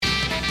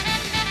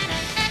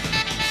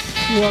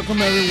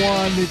Welcome,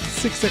 everyone. It's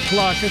 6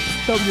 o'clock. It's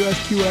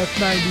WSQF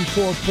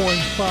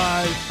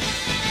 94.5.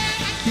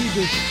 Key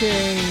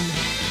Biscayne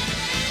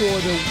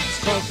for the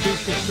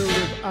Constitutional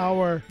Conservative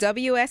Hour.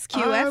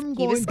 WSQF I'm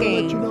Key going to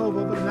Biscayne. let you know of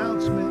an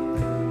announcement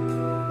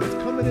that's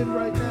coming in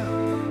right now.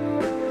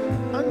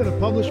 I'm going to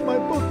publish my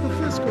book, The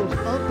Fiscals,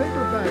 on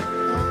paperback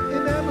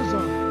in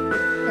Amazon.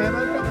 And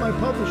I've got my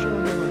publisher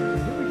on the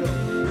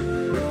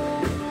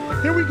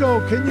line. Here we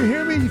go. Can you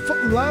hear me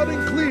loud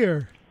and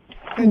clear?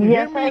 Can you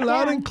hear me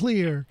loud and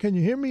clear? Can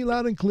you hear me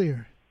loud and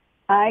clear?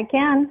 I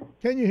can.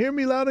 Can you hear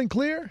me loud and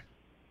clear?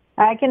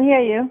 I can hear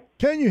you.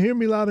 Can you hear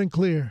me loud and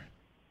clear?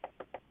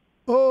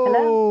 Oh,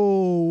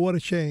 Hello? What a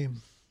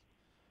shame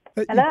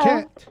that Hello? you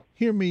can't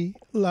hear me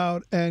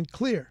loud and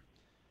clear.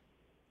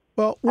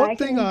 Well, one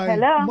thing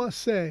I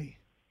must say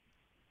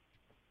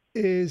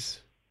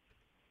is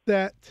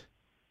that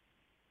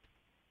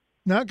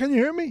now can you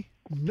hear me?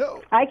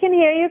 No. I can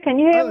hear you. Can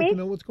you hear I'd like me? to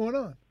know what's going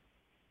on.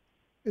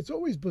 It's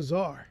always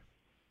bizarre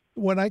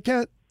when I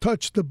can't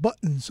touch the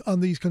buttons on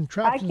these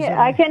contraptions.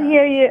 I can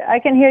hear you. I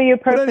can hear you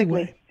perfectly. But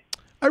anyway,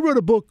 I wrote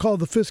a book called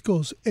The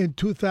Fiscals in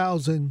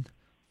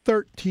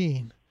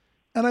 2013,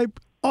 and I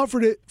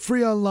offered it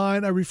free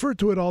online. I refer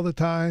to it all the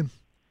time,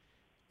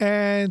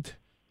 and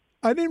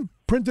I didn't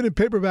print it in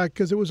paperback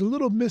because there was a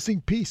little missing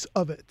piece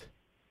of it,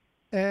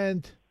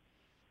 and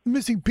the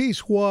missing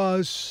piece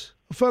was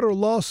a federal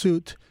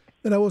lawsuit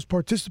that I was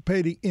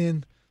participating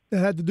in that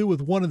had to do with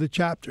one of the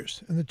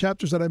chapters. And the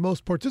chapters that I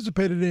most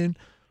participated in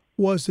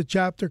was the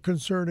chapter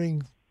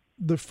concerning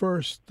the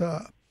first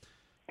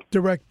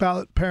direct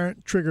ballot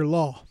parent trigger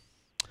law.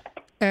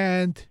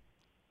 And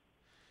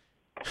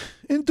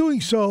in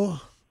doing so,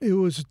 it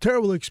was a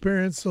terrible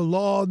experience. The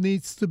law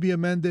needs to be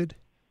amended.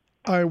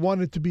 I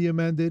want it to be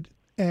amended.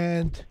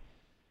 And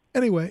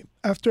anyway,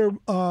 after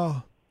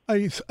I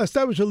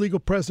established a legal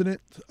precedent,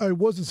 I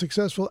wasn't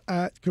successful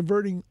at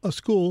converting a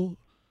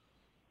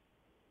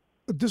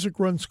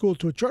district-run school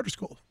to a charter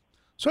school.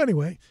 So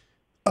anyway,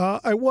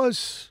 I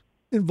was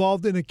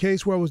involved in a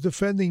case where I was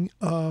defending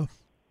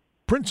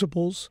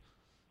principals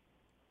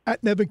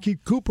at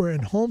Nevinkeith Cooper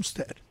and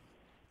Homestead.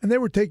 And they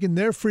were taking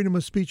their freedom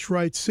of speech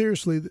rights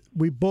seriously.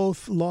 We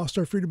both lost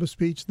our freedom of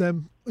speech.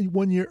 Them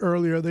 1 year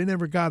earlier, they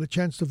never got a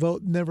chance to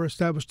vote, never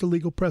established a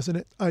legal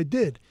precedent. I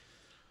did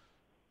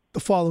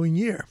the following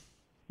year.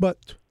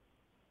 But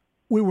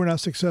we were not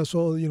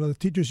successful. You know, the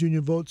teachers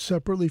union votes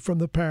separately from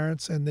the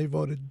parents, and they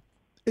voted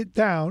it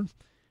down,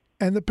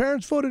 and the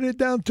parents voted it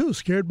down too,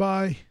 scared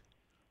by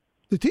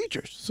the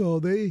teachers. So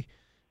it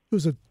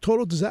was a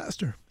total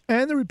disaster.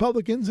 And the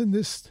Republicans in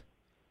this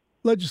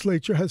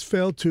legislature has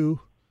failed to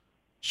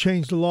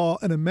change the law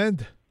and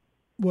amend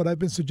what I've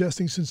been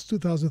suggesting since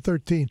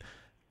 2013.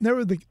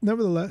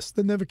 Nevertheless,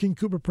 the Nevinkeith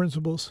Cooper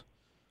principals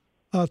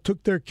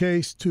took their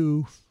case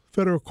to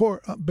federal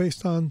court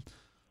based on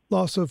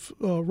loss of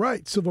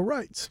civil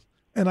rights.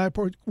 And I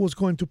was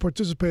going to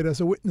participate as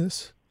a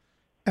witness.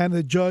 And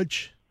the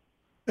judge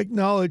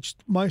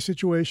acknowledged my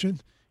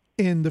situation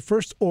in the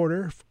first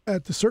order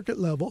at the circuit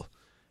level.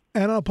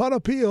 And upon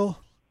appeal,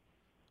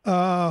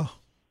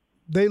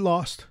 they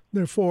lost.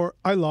 Therefore,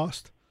 I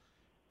lost.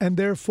 And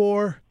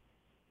therefore,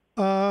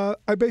 I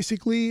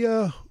basically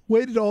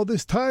waited all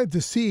this time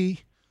to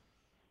see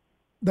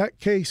that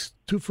case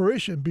to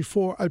fruition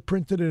before I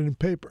printed it in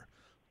paper.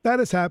 That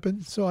has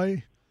happened. So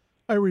I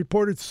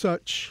reported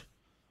such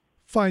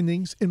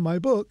findings in my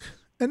book.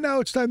 And now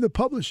it's time to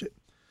publish it.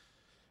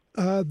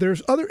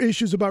 There's other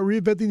issues about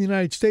reinventing the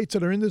United States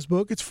that are in this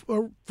book. It's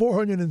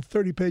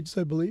 430 pages,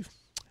 I believe,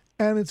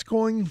 and it's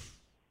coming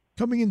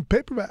in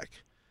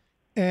paperback.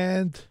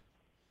 And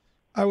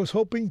I was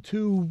hoping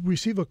to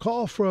receive a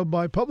call from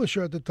my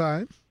publisher at the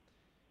time,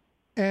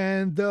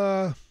 and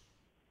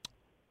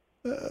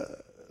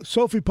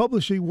Sophie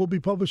Publishing will be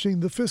publishing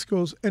The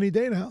Fiscals any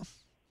day now.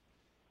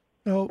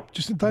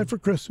 Just in time for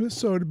Christmas,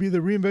 so it'll be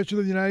the reinvention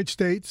of the United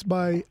States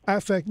by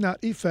affect,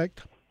 not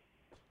effect,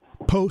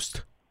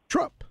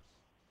 post-Trump.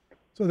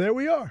 So there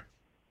we are.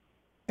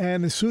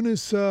 And as soon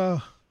as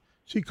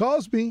she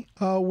calls me,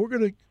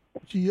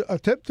 she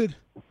attempted,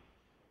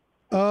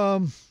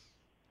 I'm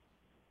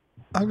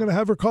going to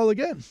have her call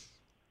again.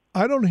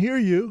 I don't hear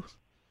you.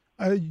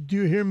 Do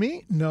you hear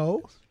me?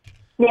 No.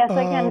 Yes,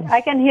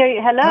 I can hear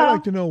you. Hello? I'd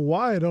like to know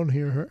why I don't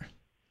hear her.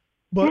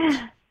 But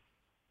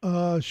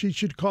she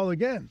should call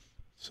again.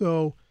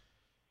 So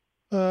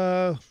we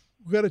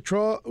got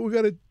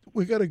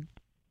to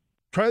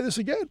try this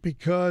again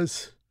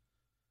because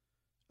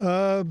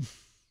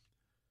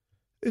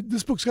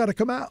this book's got to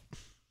come out.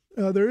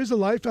 There is a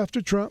life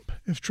after Trump.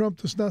 If Trump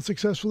does not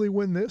successfully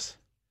win this,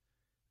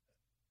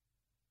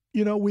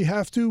 we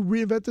have to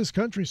reinvent this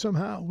country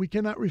somehow. We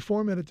cannot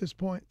reform it at this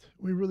point.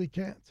 We really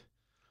can't.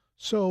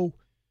 So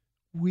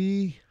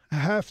we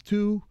have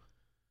to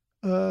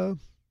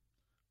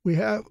we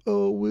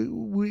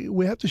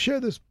have to share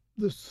this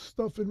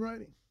stuff in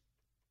writing.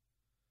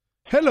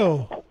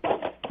 Hello.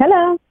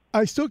 Hello.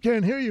 I still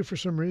can't hear you for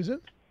some reason.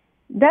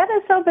 That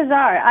is so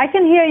bizarre. I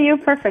can hear you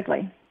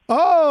perfectly.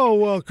 Oh,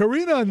 well,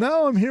 Karina,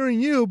 now I'm hearing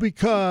you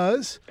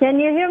because... Can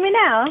you hear me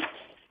now?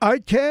 I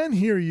can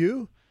hear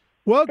you.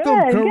 Welcome,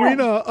 Good, good.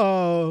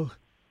 Karina,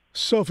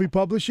 Sophie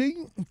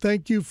Publishing.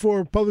 Thank you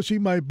for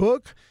publishing my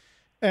book,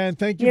 and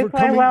thank you You're for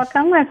quite coming.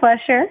 welcome. My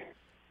pleasure.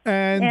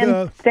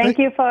 And Thank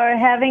you for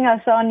having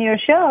us on your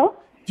show.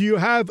 do you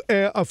have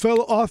a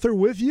fellow author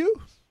with you?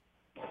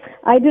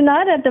 I do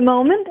not at the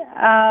moment.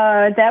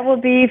 That will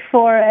be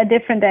for a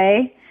different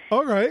day.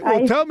 All right.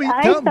 Well, tell me.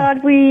 I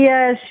thought we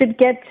should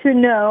get to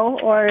know,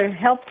 or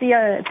help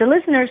the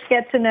listeners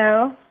get to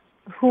know,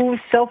 who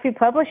Sophie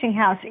Publishing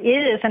House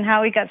is and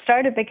how we got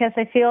started, because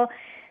I feel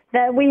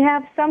that we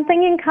have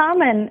something in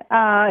common,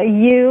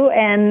 you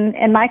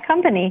and my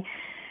company.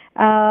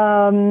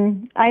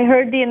 I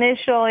heard the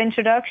initial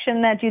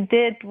introduction that you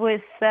did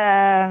with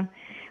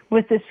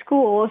the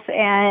schools,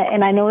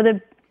 and I know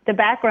the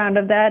background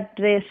of that,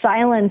 the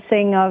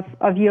silencing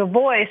of your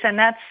voice, and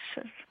that's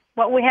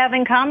what we have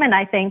in common,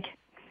 I think.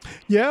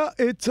 Yeah,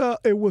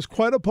 it was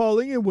quite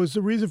appalling. It was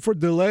the reason for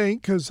delaying,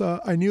 because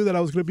I knew that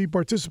I was going to be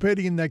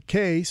participating in that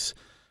case.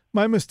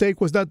 My mistake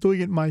was not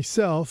doing it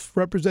myself.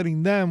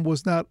 Representing them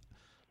was not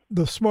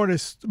the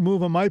smartest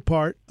move on my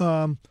part.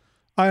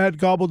 I had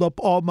gobbled up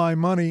all my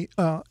money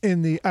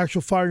in the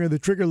actual firing of the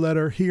trigger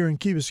letter here in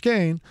Key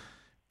Biscayne,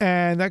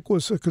 and that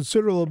was a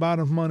considerable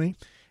amount of money.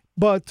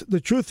 But the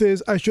truth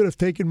is, I should have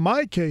taken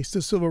my case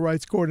to civil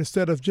rights court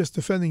instead of just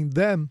defending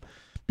them,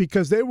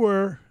 because they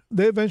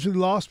eventually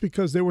lost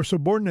because they were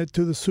subordinate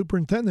to the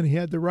superintendent. He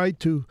had the right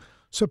to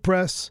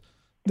suppress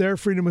their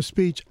freedom of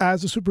speech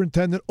as a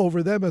superintendent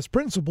over them as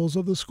principals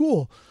of the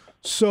school.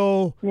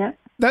 So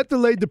that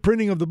delayed the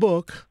printing of the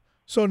book.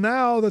 So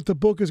now that the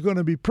book is going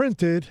to be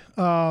printed,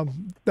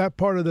 that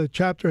part of the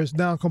chapter is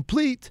now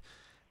complete.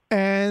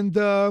 And,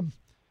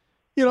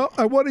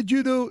 I wanted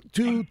you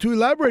to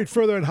elaborate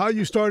further on how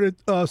you started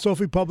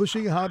Sophie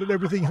Publishing. How did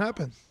everything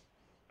happen?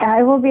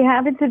 I will be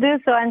happy to do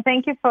so, and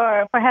thank you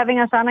for having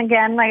us on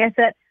again. Like I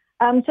said,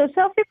 so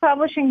Sophie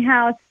Publishing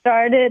House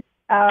started,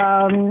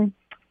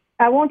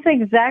 I won't say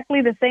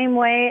exactly the same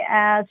way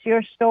as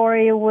your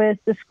story with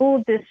the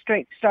school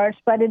district starts,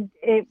 but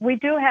we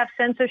do have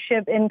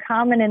censorship in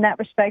common in that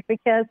respect,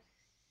 because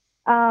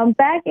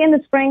back in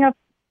the spring of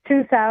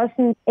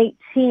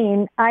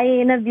 2018, I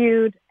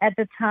interviewed at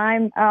the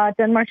time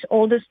Denmark's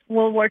oldest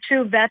World War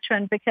II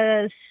veteran,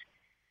 because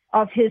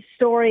of his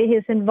story,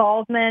 his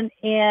involvement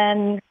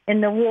in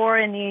the war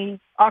and the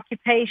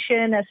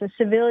occupation as a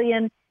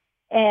civilian,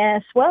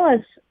 as well as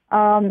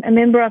a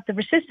member of the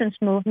resistance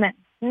movement.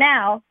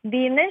 Now,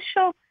 the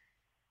initial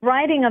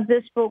writing of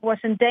this book was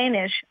in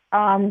Danish,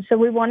 so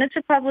we wanted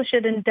to publish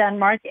it in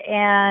Denmark,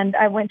 and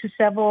I went to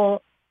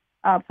several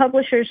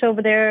publishers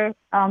over there,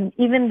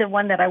 even the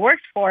one that I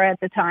worked for at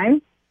the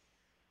time.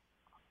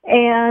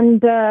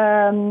 And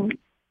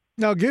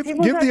now give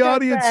the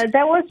audience.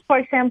 That was, for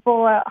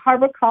example,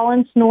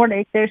 HarperCollins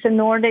Nordic. There's a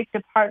Nordic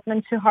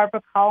department to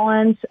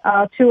HarperCollins.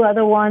 Two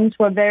other ones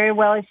were very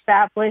well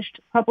established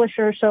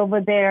publishers over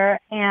there,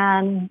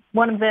 and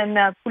one of them,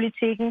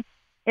 Politiken,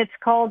 it's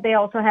called. They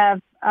also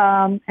have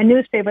a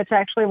newspaper. It's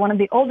actually one of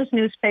the oldest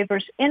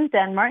newspapers in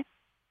Denmark.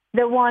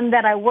 The one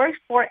that I worked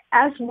for,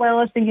 as well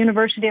as the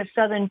University of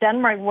Southern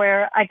Denmark,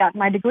 where I got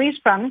my degrees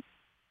from,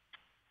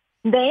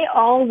 they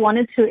all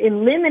wanted to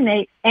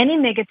eliminate any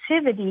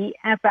negativity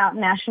about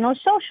National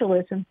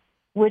Socialism,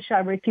 which I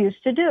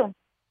refused to do.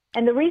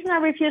 And the reason I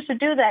refused to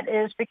do that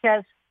is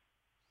because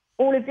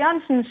Ole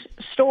Bjørnsen's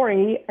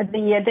story,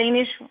 the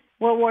Danish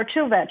World War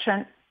II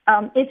veteran,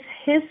 it's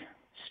his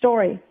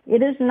story.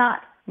 It is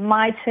not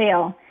my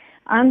tale.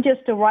 I'm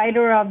just a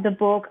writer of the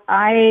book.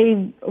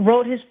 I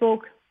wrote his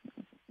book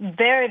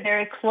very,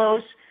 very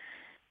close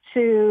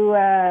to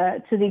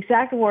the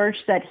exact words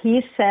that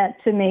he said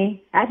to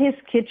me at his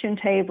kitchen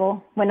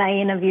table when I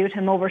interviewed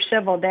him over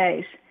several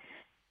days.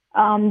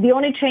 The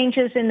only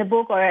changes in the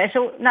book,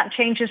 not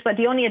changes, but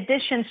the only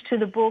additions to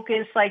the book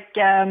is like,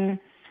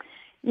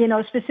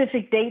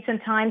 specific dates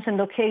and times and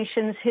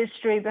locations,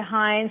 history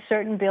behind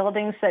certain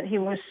buildings that he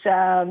was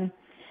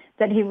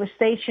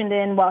stationed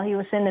in while he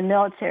was in the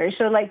military.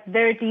 So like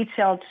very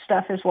detailed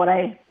stuff is what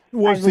I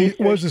Was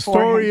the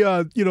story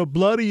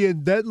bloody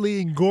and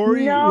deadly and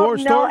gory war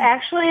story? No,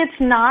 actually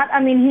it's not.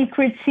 I mean, he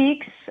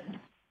critiques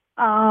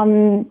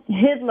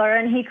Hitler,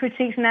 and he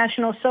critiques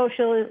National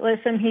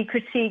Socialism. He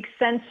critiques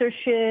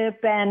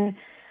censorship and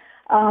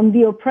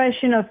the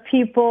oppression of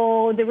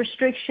people, the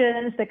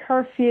restrictions, the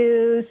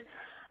curfews,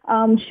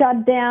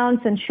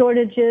 shutdowns and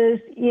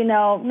shortages.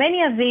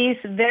 Many of these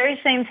very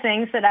same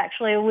things that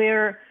actually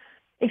we're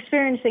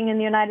experiencing in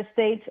the United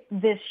States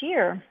this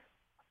year.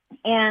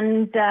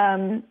 And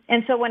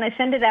so when I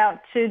sent it out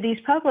to these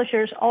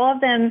publishers, all of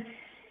them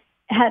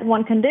had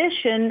one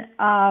condition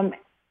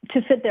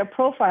to fit their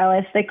profile,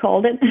 as they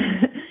called it,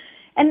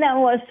 and that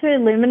was to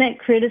eliminate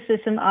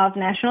criticism of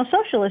National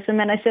Socialism.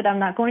 And I said, I'm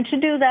not going to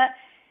do that,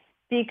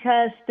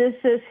 because this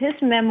is his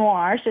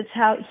memoirs. It's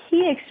how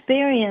he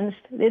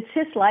experienced, it's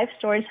his life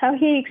story. It's how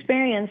he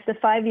experienced the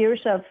 5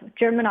 years of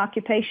German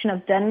occupation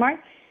of Denmark.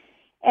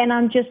 And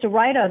I'm just a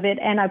writer of it,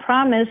 and I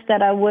promised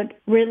that I would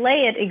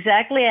relay it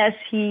exactly as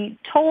he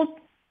told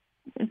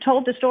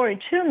the story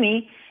to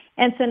me,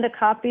 and send a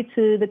copy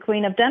to the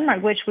Queen of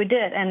Denmark, which we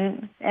did,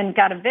 and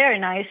got a very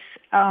nice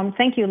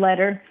thank you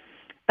letter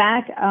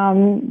back.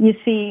 You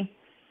see,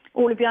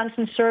 Ole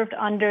Bjørnsen served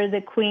under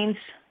the Queen's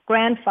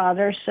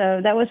grandfather,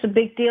 so that was a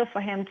big deal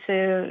for him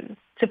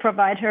to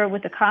provide her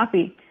with a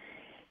copy.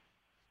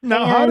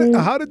 Now,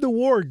 how did the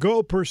war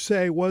go per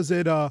se? Was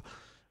it a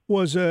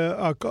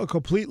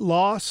complete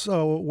loss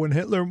when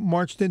Hitler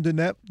marched into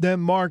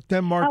Denmark?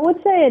 I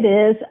would say it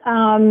is.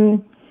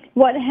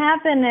 What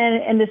happened,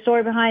 and the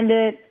story behind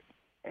it,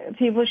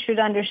 people should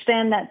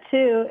understand that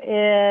too,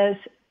 is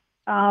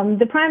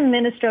the Prime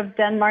Minister of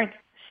Denmark,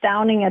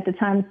 Stauning at the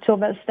time,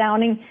 Thorvald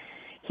Stauning,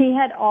 he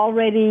had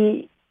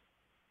already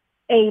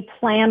a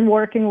plan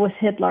working with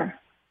Hitler.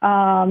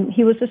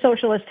 He was a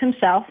socialist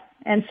himself,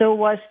 and so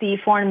was the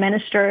foreign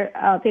minister,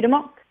 Peter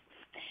Munk.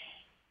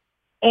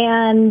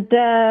 And,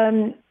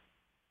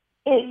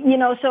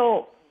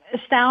 so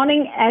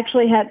Stauning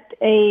actually had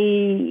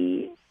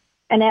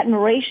an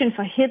admiration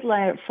for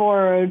Hitler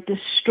for the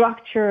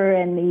structure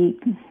and the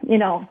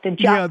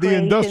job the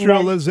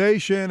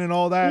industrialization and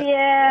all that.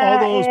 Yeah,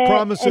 all those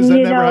promises that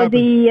never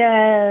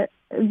happened.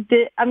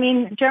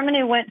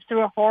 Germany went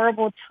through a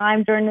horrible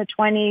time during the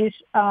 1920s,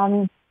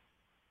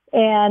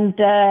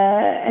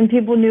 and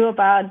people knew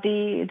about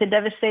the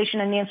devastation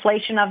and the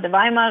inflation of the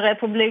Weimar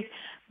Republic,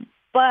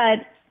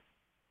 but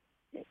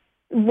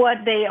what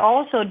they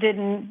also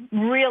didn't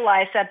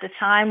realize at the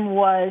time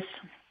was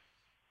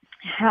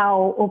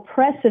how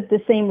oppressive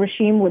the same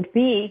regime would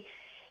be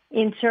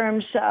in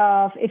terms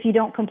of if you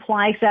don't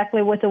comply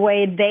exactly with the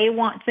way they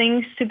want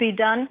things to be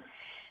done,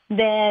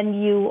 then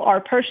you are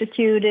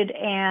persecuted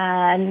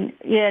and,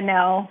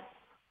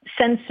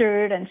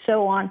 censored and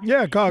so on.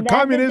 Yeah,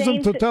 communism,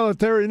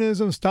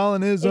 totalitarianism,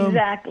 Stalinism.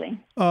 Exactly.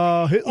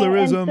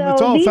 Hitlerism, and so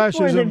it's all these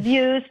fascism. These were the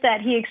views that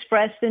he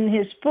expressed in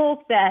his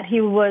book that he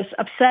was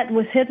upset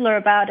with Hitler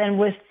about and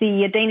with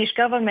the Danish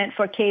government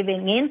for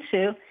caving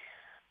into.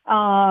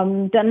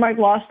 Denmark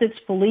lost its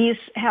police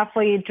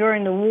halfway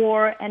during the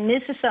war, and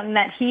this is something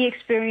that he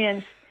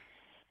experienced.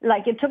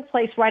 Like, it took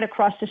place right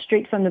across the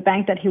street from the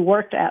bank that he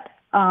worked at.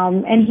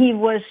 And he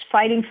was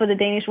fighting for the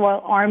Danish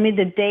Royal Army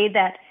the day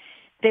that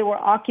they were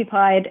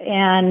occupied.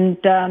 And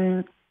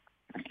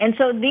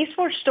so these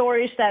were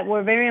stories that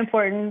were very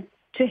important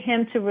to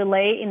him to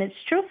relay in its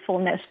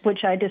truthfulness,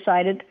 which I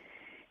decided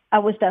I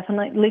was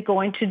definitely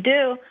going to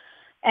do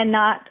and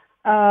not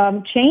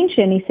change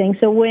anything.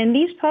 So when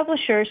these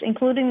publishers,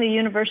 including the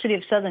University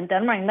of Southern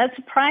Denmark, and that's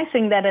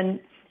surprising that an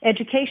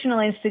educational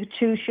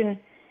institution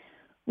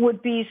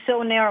would be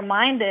so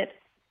narrow-minded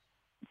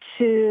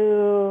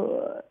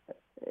to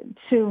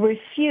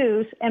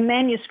refuse a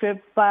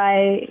manuscript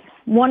by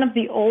one of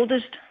the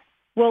oldest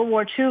World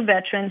War II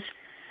veterans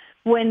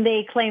when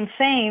they claim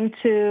fame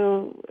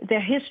to their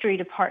history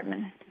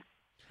department.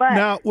 But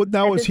now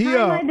was he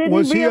how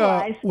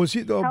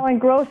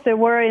engrossed they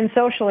were in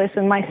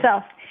socialism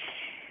myself.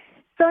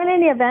 So in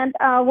any event,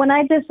 when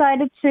I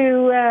decided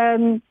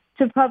to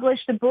publish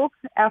the book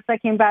after I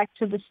came back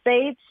to the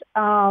States,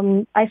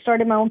 I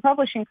started my own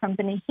publishing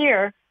company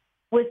here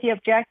with the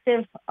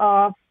objective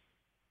of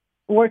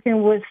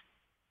working with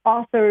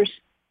authors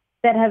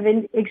that have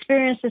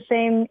experienced the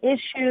same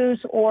issues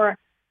or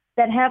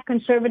that have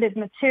conservative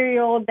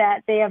material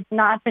that they have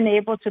not been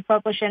able to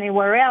publish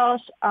anywhere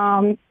else,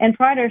 and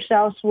pride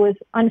ourselves with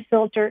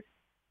unfiltered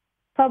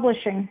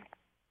publishing.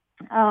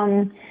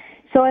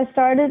 So I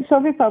started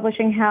Sophie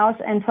Publishing House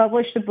and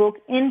published the book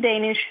in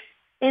Danish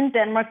in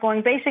Denmark,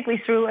 going basically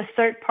through a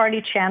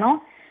third-party channel.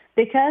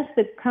 Because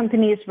the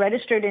company is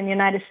registered in the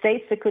United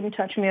States, they couldn't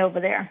touch me over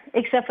there,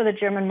 except for the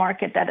German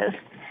market, that is.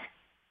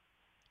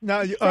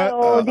 Now,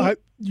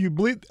 you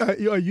believe?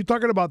 Are you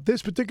talking about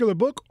this particular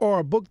book or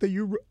a book that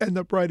you end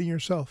up writing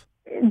yourself?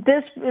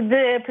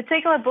 The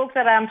particular book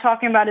that I'm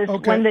talking about is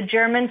When the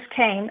Germans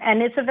Came,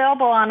 and it's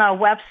available on our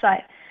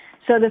website.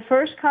 So the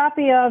first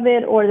copy of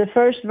it, or the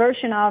first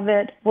version of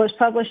it, was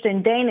published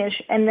in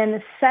Danish, and then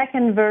the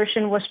second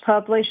version was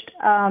published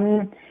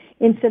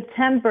in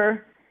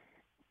September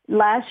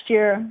last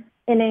year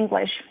in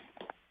English.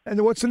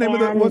 And what's the name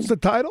what's the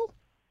title?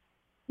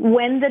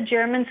 When the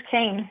Germans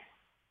Came.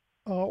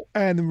 Oh,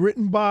 and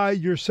written by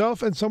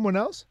yourself and someone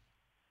else?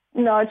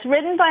 No, it's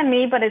written by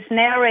me, but it's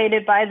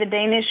narrated by the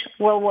Danish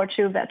World War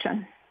II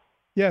veteran.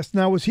 Yes.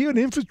 Now, was he an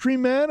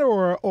infantryman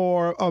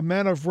or a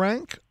man of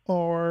rank,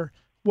 or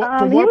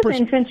what? He was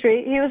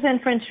infantry. He was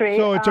infantry.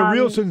 So it's a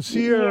real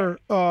sincere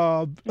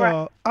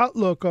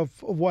outlook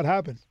of what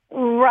happened.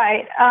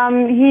 Right.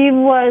 He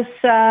was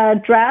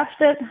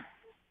drafted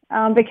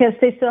because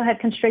they still had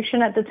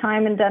conscription at the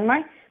time in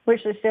Denmark,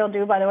 which they still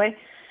do, by the way.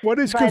 What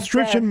does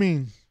conscription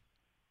mean?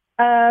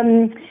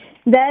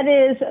 That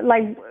is,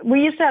 like,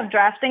 we used to have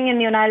drafting in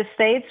the United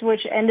States,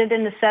 which ended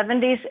in the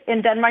 70s.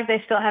 In Denmark,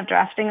 they still have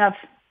drafting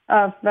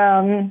of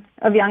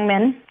young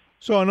men.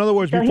 So, in other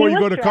words, before you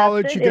go to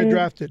college, you get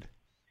drafted.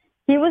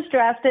 He was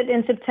drafted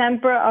in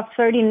September of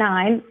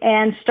 1939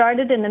 and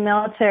started in the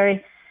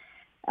military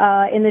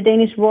in the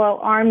Danish Royal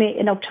Army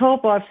in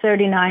October of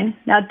 1939.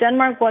 Now,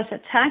 Denmark was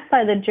attacked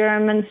by the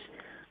Germans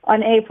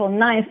on April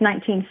 9th,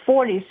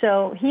 1940.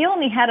 So he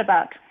only had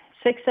about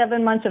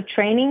 6-7 months of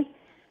training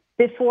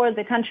before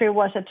the country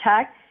was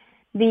attacked.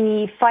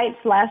 The fights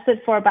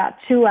lasted for about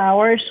 2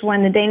 hours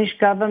when the Danish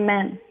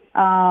government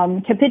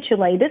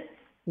capitulated.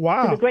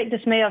 Wow. To the great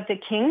dismay of the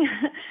king.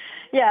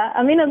 Yeah,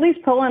 I mean, at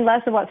least Poland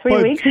lasted,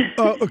 3 weeks?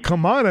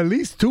 Come on, at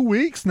least 2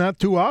 weeks, not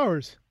 2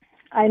 hours.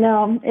 I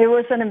know. It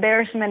was an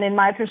embarrassment in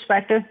my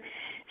perspective.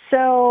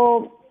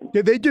 So...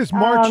 Yeah, they just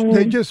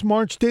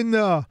marched in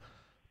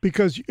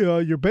because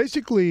you're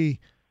basically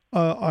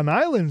an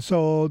island,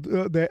 so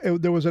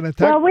there was an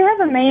attack. Well, we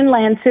have a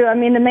mainland, too. I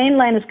mean, the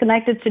mainland is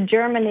connected to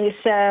Germany,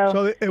 so...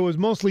 So it was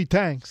mostly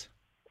tanks.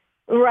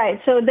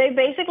 Right. So they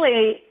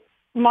basically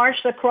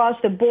marched across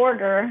the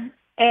border,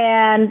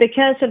 and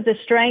because of the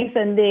strength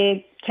and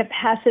the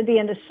capacity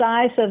and the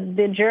size of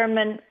the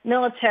German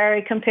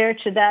military compared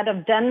to that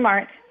of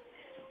Denmark,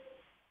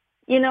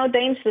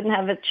 Danes didn't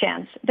have a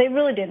chance. They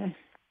really didn't.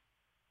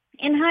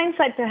 In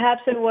hindsight,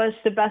 perhaps it was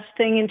the best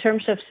thing in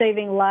terms of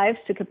saving lives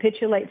to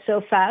capitulate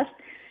so fast,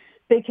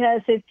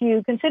 because if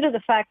you consider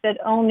the fact that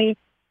only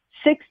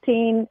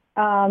 16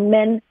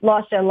 men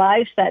lost their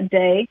lives that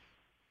day,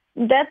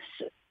 that's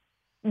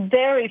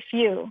very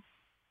few.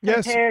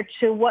 Yes. Compared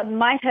to what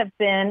might have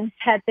been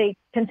had they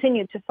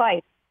continued to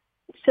fight.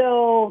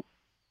 So,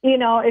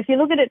 if you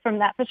look at it from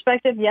that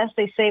perspective, yes,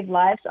 they saved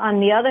lives.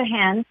 On the other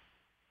hand,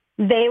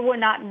 they were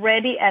not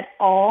ready at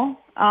all.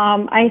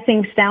 I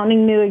think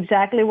Stauning knew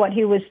exactly what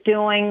he was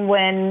doing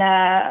when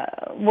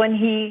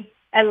he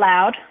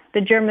allowed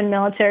the German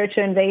military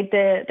to invade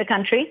the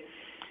country.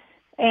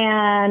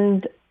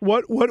 And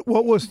what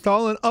was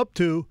Stalin up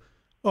to?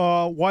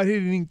 Why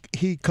didn't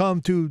he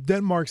come to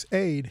Denmark's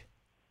aid?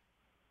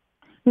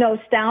 No,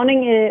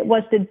 Stauning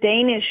was the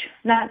Danish,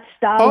 not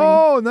Stalin.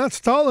 Oh, not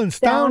Stalin,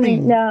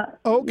 Stauning. No.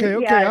 Okay,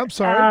 yeah, I'm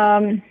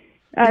sorry.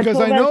 Because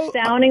I know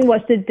Stauning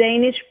was the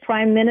Danish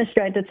prime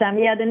minister at the time.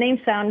 Yeah, the name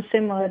sounds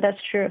similar.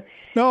 That's true.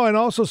 No, and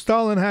also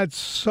Stalin had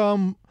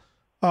something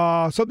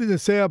to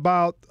say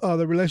about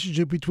the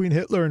relationship between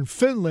Hitler and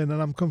Finland,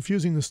 and I'm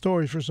confusing the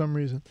stories for some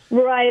reason.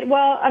 Right.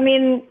 Well, I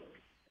mean,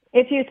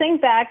 if you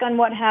think back on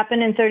what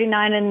happened in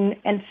 39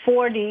 and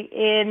 40,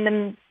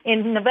 in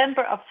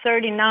November of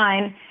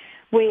 39,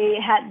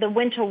 we had the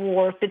Winter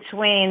War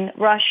between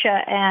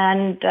Russia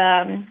and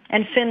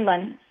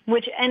Finland,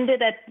 which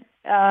ended at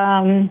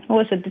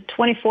the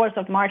 24th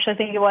of March, I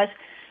think it was,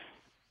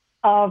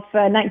 of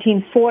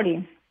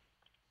 1940.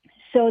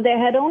 So there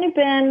had only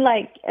been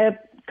like a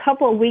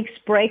couple of weeks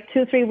break,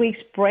 2-3 weeks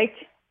break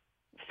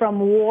from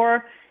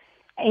war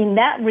in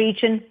that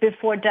region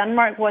before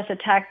Denmark was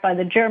attacked by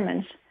the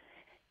Germans.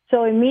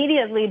 So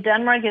immediately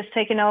Denmark is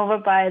taken over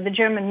by the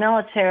German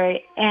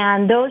military,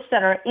 and those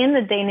that are in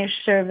the Danish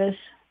service,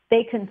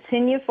 they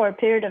continue for a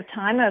period of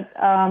time.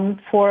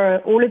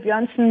 For Ole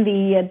Bjørnsen,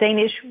 the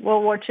Danish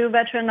World War II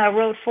veteran I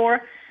wrote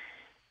for,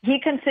 he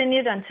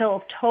continued until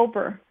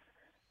October,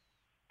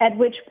 at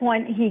which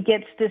point he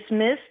gets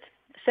dismissed,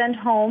 sent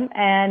home,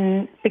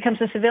 and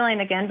becomes a civilian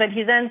again, but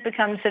he then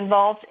becomes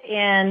involved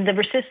in the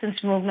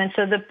resistance movement.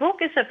 So the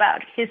book is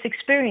about his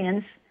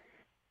experience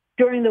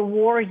during the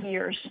war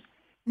years.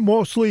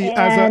 Mostly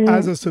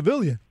as a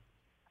civilian.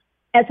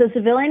 As a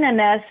civilian and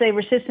as a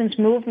resistance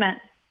movement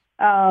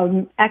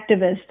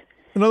activist.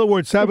 In other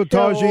words,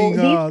 sabotaging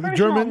the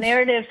Germans? These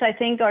narratives, I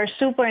think, are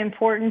super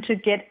important to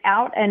get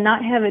out and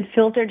not have it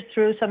filtered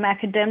through some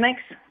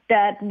academics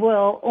that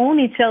will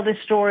only tell the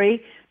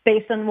story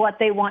based on what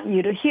they want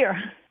you to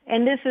hear.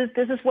 And this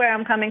is where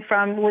I'm coming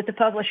from with the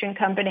publishing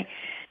company.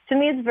 To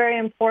me, it's very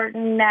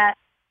important that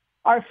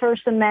our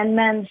First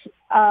Amendments,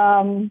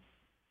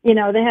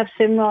 they have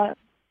similar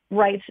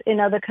rights in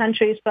other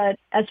countries, but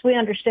as we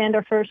understand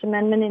our First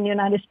Amendment in the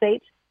United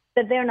States,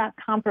 that they're not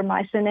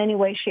compromised in any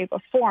way, shape, or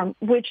form,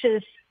 which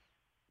is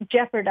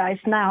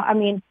jeopardized now. I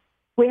mean,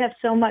 we have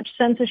so much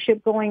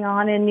censorship going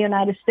on in the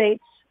United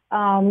States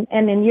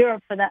and in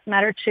Europe, for that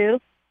matter,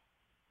 too,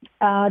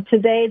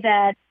 today,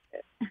 that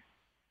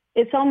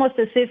it's almost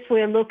as if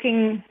we're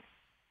looking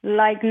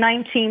like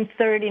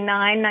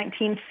 1939,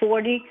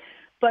 1940,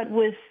 but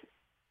with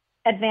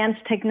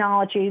advanced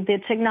technology. The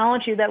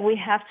technology that we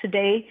have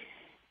today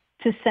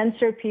to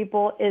censor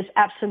people is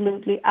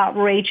absolutely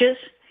outrageous.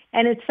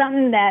 And it's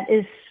something that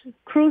is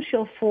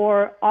crucial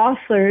for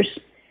authors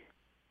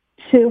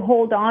to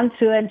hold on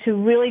to and to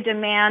really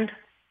demand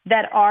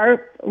that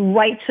our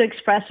right to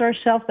express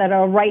ourselves, that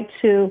our right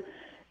to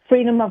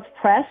freedom of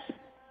press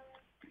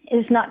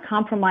is not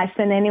compromised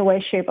in any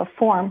way, shape, or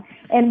form.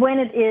 And when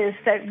it is,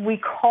 that we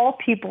call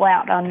people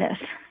out on this.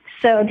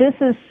 So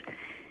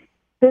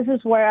this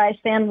is where I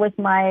stand with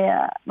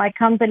my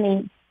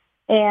company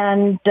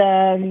and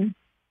the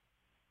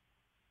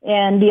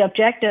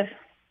objective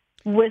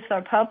with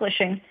our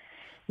publishing.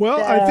 Well,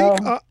 so,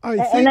 I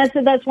think,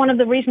 and that's one of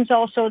the reasons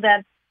also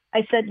that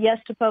I said yes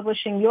to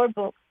publishing your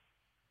book.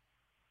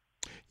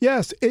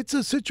 Yes, it's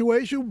a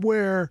situation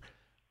where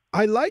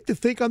I like to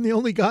think I'm the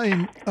only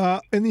guy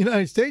in the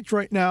United States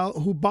right now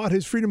who bought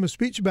his freedom of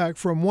speech back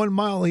from 1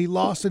 mile he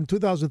lost in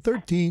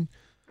 2013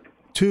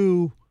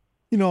 to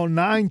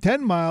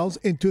 9-10 miles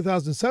in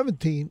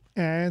 2017.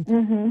 And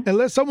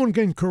unless someone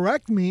can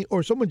correct me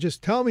or someone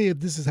just tell me if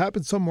this has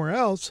happened somewhere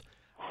else,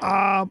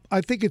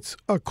 I think it's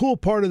a cool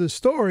part of the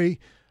story.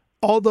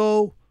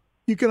 Although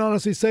you can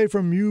honestly say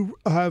from you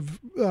have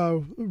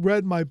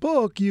read my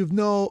book, you'll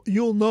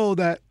know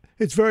that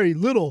it's very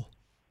little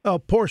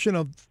portion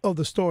of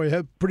the story.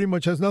 It pretty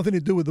much has nothing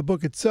to do with the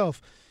book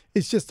itself.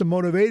 It's just a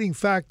motivating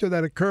factor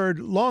that occurred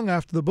long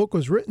after the book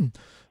was written.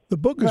 The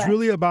book is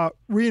really about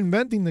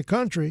reinventing the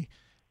country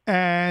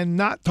and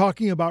not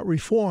talking about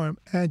reform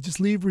and just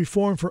leave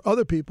reform for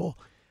other people.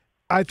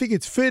 I think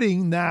it's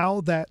fitting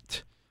now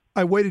that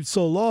I waited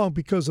so long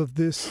because of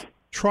this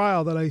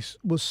trial that I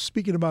was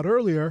speaking about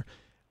earlier.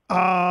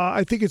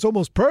 I think it's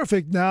almost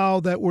perfect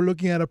now that we're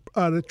looking at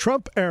a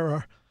Trump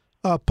era,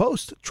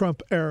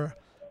 post-Trump era.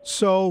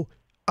 So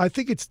I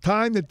think it's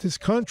time that this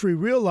country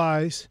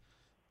realize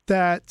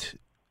that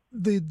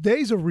the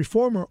days of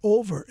reform are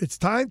over. It's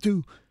time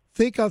to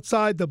think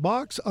outside the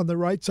box on the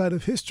right side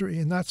of history,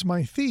 and that's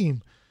my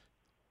theme.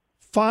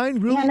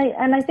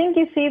 And I think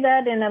you see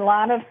that in a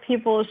lot of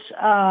people's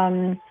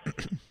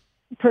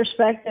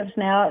perspectives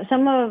now.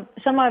 Some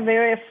are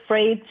very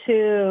afraid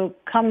to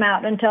come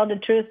out and tell the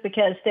truth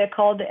because they're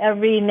called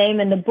every name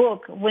in the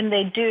book when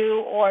they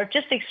do, or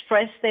just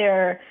express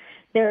their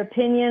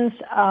opinions.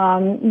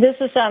 This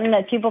is something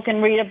that people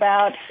can read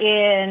about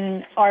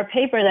in our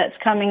paper that's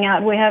coming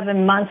out. We have a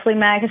monthly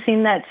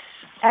magazine that's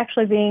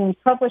actually being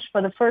published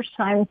for the first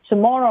time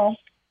tomorrow,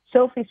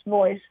 Sophie's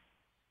Voice.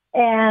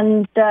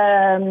 And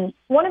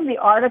one of the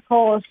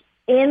articles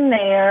in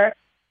there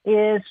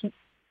is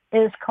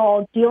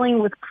called Dealing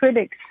with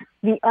Critics,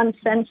 the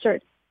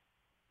Uncensored.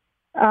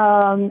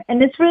 And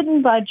it's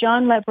written by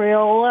John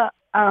Labriola,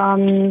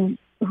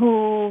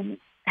 who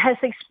has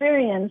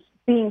experienced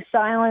being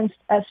silenced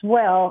as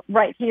well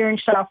right here in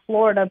South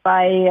Florida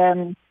by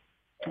a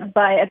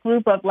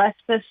group of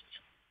leftists.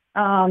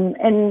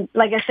 And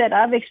like I said,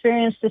 I've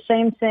experienced the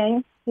same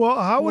thing.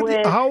 Well,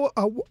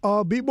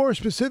 how be more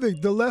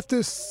specific? The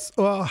leftists,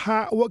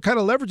 what kind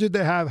of leverage did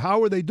they have? How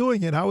were they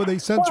doing it? How were they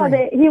censoring?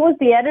 Well, he was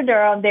the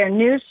editor of their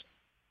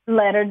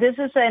newsletter. This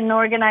is an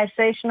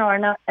organization or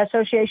an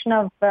association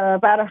of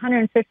about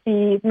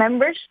 150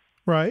 members.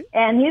 Right.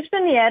 And he's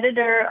been the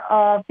editor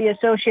of the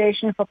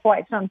association for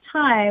quite some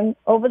time.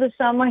 Over the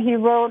summer, he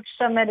wrote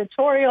some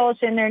editorials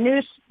in their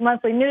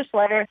monthly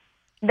newsletter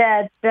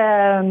that...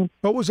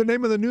 what was the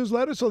name of the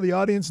newsletter so the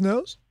audience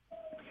knows?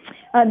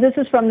 This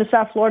is from the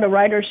South Florida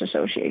Writers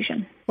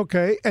Association.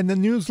 Okay, and the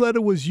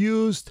newsletter was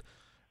used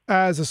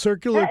as a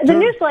circular... The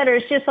newsletter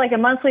is just like a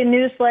monthly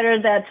newsletter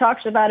that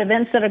talks about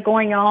events that are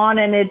going on,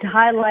 and it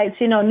highlights,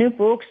 new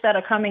books that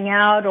are coming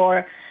out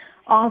or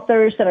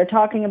authors that are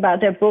talking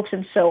about their books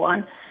and so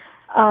on.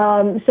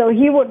 So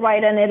he would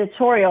write an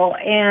editorial,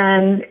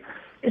 and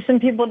some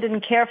people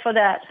didn't care for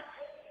that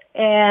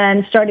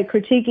and started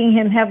critiquing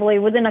him heavily.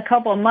 Within a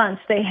couple of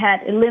months, they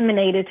had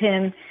eliminated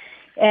him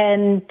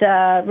and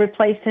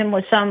replaced him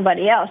with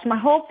somebody else. My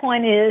whole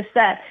point is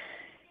that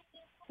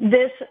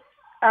this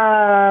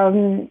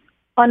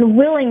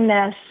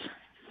unwillingness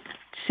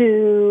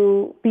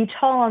to be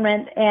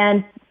tolerant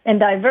and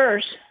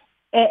diverse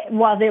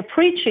while they're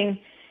preaching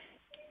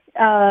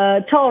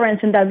tolerance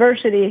and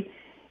diversity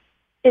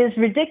is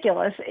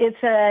ridiculous.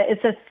 It's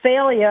a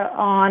failure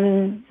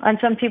on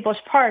some people's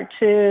part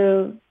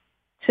to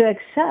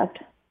accept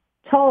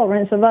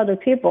tolerance of other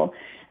people.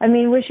 I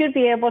mean, we should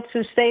be able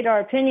to state our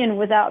opinion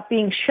without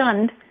being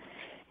shunned,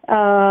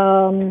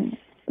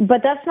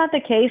 but that's not the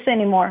case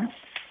anymore.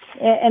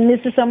 And this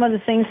is some of the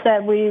things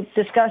that we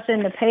discussed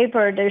in the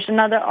paper. There's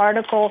another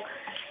article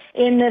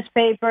in this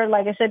paper.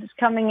 Like I said, it's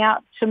coming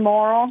out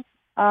tomorrow.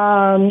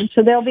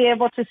 So they'll be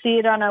able to see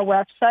it on our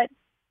website.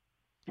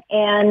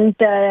 And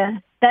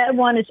that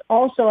one is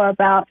also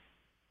about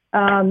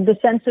the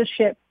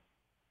censorship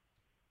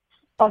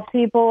of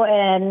people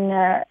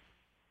and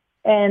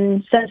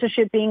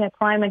censorship being a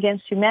crime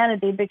against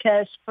humanity,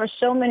 because for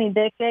so many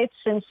decades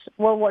since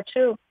World War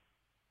II,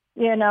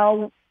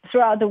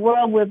 throughout the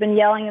world, we've been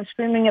yelling and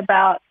screaming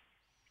about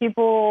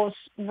people's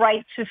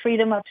right to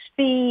freedom of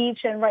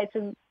speech and right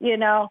to,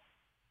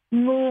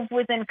 move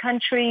within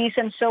countries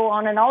and so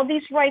on. And all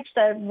these rights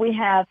that we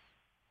have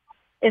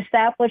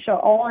established are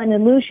all an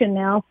illusion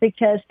now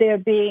because they're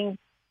being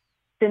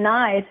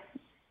denied.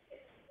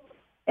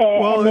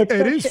 Well, it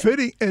is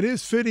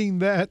fitting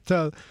that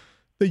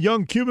the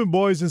young Cuban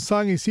boys in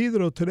San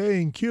Isidro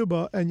today in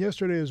Cuba and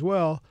yesterday as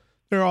well,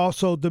 they're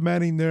also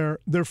demanding their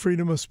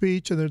freedom of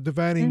speech, and they're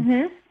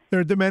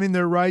demanding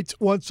their rights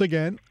once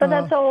again. But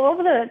that's all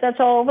over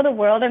the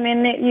world. I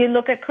mean, you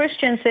look at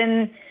Christians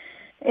in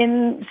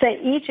say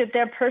Egypt,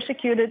 they're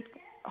persecuted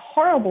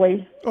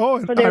horribly. Oh,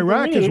 and for their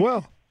Iraq beliefs. as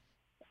well.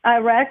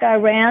 Iraq,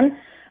 Iran,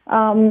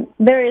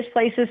 various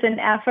places in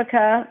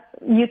Africa,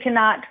 you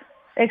cannot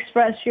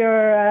express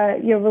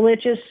your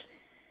religious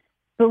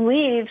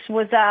beliefs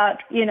without,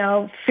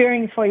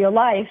 fearing for your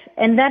life.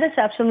 And that is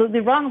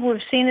absolutely wrong.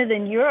 We've seen it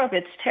in Europe.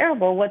 It's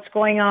terrible what's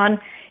going on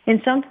in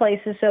some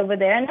places over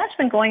there. And that's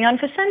been going on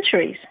for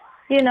centuries.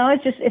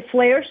 it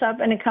flares up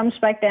and it comes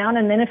back down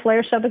and then it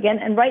flares up again.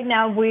 And right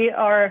now we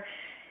are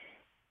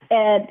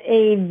at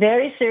a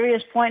very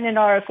serious point in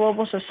our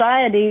global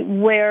society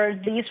where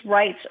these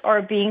rights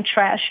are being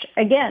trashed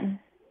again.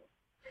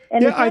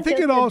 And yeah, I think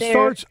it all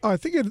starts. I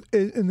think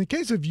in the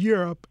case of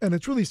Europe, and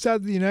it's really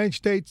sad that the United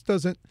States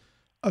doesn't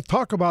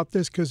talk about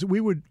this, because we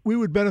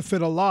would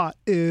benefit a lot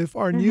if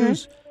our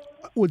news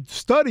would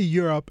study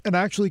Europe and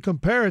actually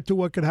compare it to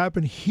what could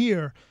happen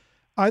here.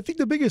 I think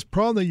the biggest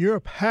problem that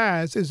Europe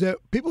has is that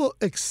people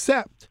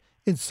accept,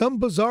 in some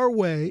bizarre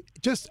way,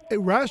 just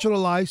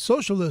rationalize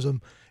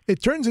socialism.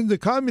 It turns into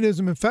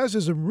communism and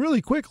fascism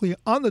really quickly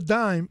on the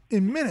dime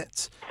in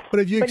minutes. But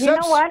if you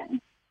accept, you know what?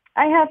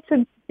 I have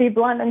to be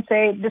blunt and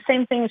say the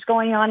same thing is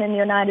going on in the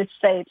United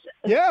States.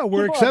 Yeah,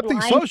 we're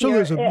accepting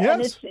socialism. Here,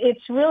 yes, and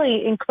it's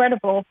really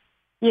incredible.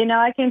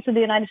 I came to the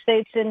United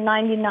States in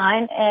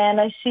 '99,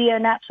 and I see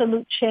an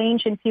absolute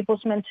change in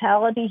people's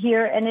mentality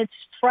here, and it's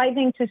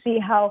frightening to see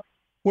how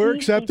we're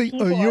accepting.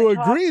 You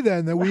agree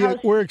then that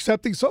we're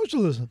accepting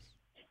socialism?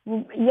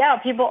 Yeah,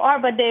 people are,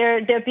 but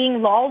they're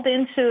being lulled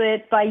into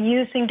it by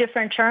using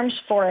different terms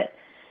for it.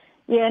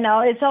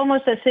 It's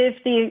almost as if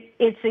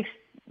it's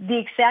the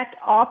exact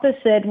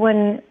opposite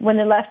when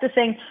the left is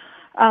saying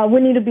we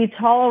need to be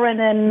tolerant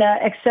and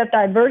accept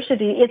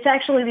diversity. It's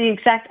actually the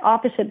exact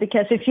opposite,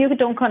 because if you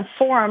don't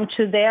conform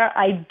to their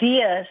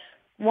ideas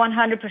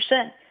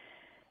 100%,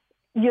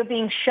 you're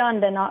being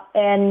shunned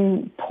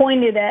and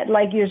pointed at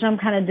like you're some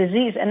kind of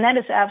disease. And that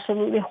is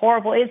absolutely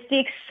horrible. It's the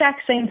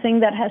exact same thing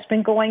that has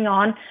been going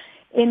on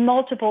in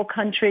multiple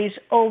countries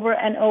over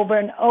and over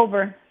and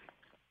over.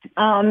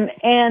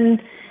 And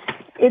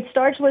it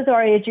starts with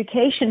our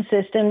education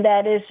system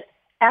that is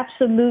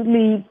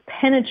absolutely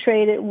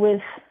penetrated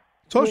with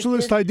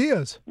socialist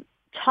ideas.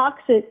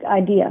 Toxic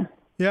idea.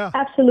 Yeah.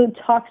 Absolute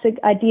toxic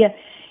idea.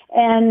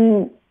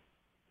 And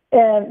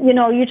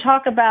you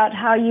talk about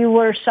how you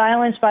were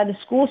silenced by the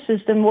school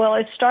system. Well,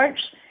 it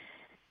starts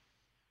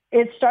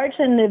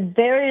in the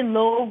very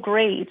low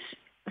grades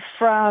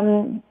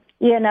from,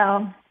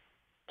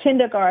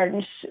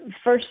 kindergartens,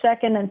 first,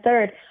 second, and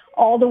third,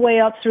 all the way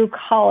up through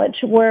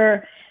college,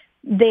 where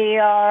they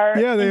are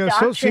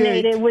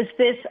indoctrinated with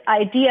this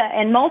idea.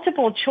 And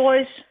multiple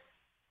choice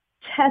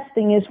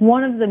testing is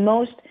one of the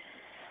most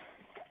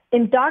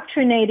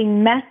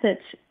indoctrinating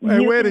methods. Hey,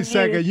 wait a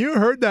second. You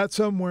heard that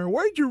somewhere.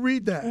 Where did you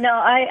read that? No,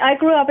 I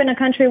grew up in a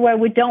country where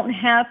we don't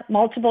have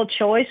multiple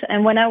choice.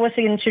 And when I was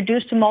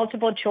introduced to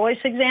multiple choice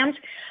exams,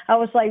 I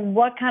was like,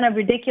 what kind of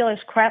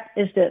ridiculous crap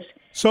is this?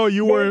 So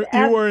you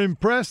were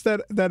impressed that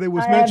it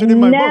was mentioned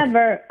in my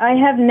book? I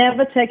have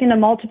never taken a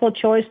multiple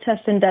choice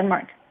test in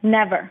Denmark.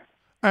 Never.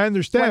 I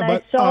understand. When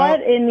I saw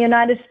it in the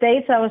United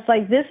States, I was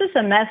like, this is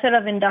a method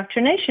of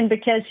indoctrination,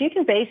 because you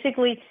can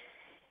basically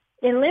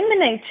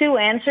eliminate two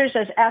answers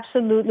as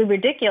absolutely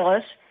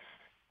ridiculous,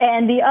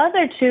 and the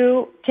other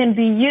two can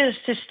be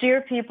used to steer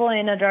people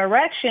in a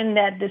direction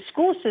that the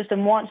school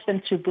system wants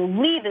them to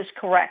believe is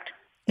correct.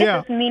 It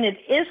doesn't mean it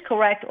is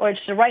correct or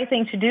it's the right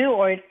thing to do,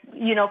 or it,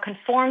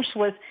 conforms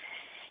with,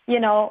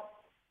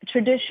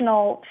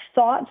 traditional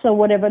thoughts or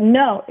whatever.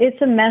 No,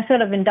 it's a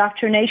method of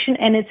indoctrination,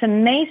 and it's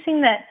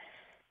amazing that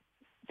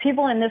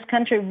people in this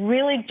country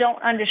really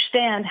don't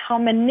understand how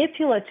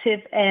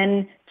manipulative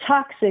and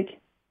toxic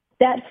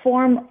that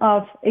form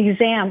of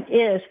exam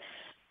is.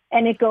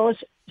 And it goes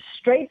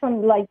straight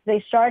from, like,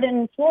 they start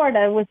in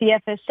Florida with the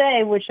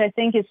FSA, which I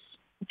think is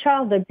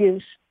child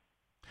abuse.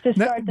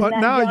 But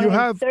now you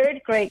have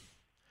third grade.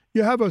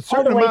 You have a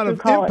certain amount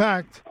of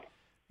impact.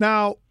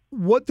 Now,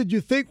 what did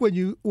you think when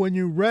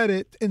you read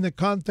it in the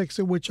context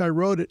in which I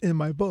wrote it in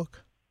my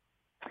book?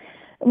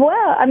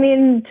 Well, I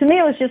mean, to me,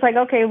 it was just like,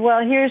 okay,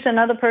 well, here's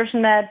another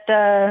person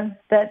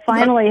that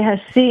finally has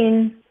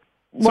seen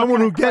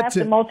someone who gets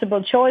it.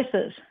 Multiple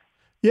choices.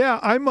 Yeah,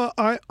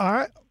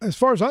 I as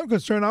far as I'm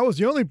concerned, I was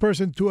the only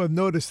person to have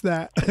noticed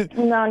that.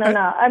 No.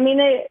 I mean,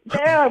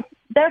 there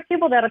are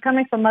people that are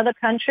coming from other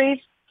countries,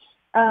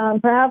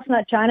 perhaps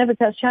not China,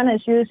 because China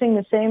is using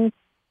the same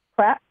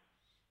crap.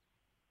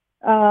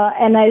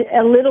 And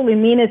I literally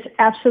mean it's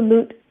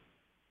absolute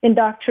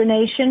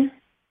indoctrination.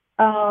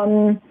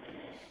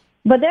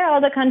 But there are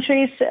other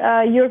countries,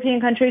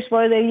 European countries,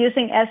 where they're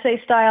using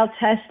essay-style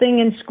testing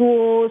in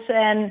schools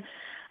and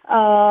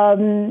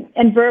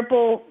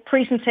verbal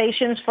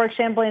presentations. For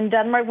example, in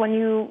Denmark, when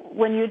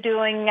you're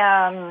doing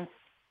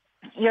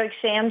your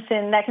exams,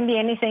 and that can be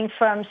anything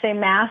from, say,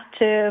 math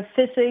to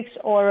physics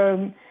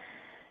or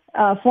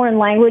foreign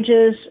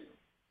languages.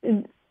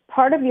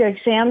 Part of your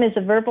exam is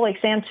a verbal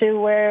exam too,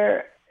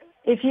 where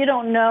if you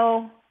don't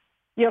know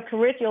your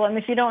curriculum,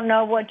 if you don't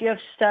know what you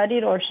have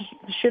studied or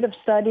should have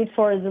studied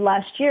for the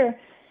last year,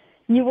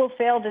 you will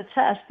fail the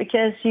test,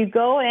 because you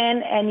go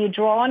in and you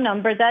draw a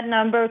number. That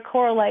number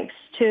correlates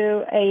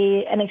to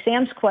an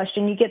exams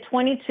question. You get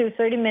 20 to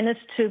 30 minutes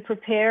to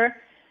prepare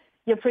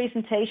your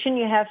presentation.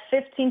 You have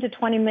 15 to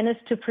 20 minutes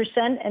to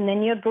present, and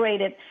then you're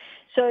graded.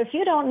 So if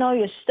you don't know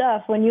your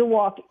stuff when you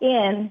walk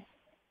in,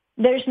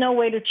 there's no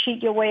way to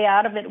cheat your way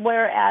out of it.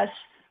 Whereas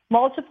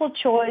Multiple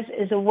choice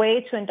is a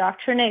way to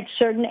indoctrinate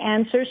certain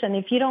answers, and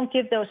if you don't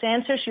give those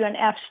answers, you're an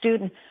F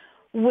student,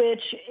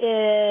 which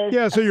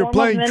is so you're form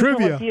playing of mental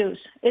trivia. abuse.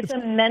 It's a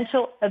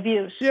mental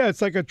abuse. Yeah,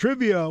 it's like a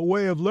trivia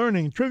way of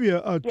learning,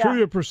 trivia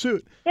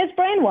pursuit. It's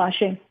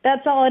brainwashing.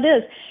 That's all it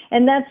is.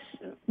 And that's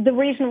the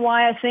reason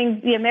why I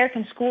think the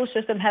American school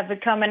system have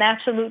become an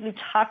absolutely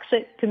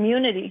toxic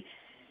community.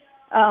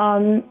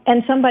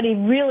 And somebody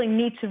really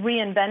needs to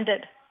reinvent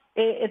it.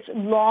 It's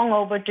long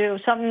overdue.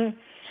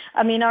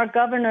 Our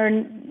governor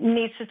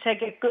needs to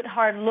take a good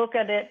hard look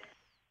at it.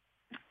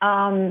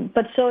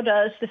 But so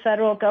does the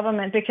federal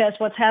government, because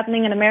what's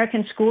happening in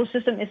American school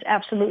system is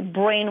absolute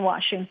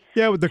brainwashing.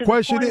 Yeah, but the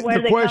question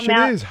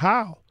is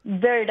how?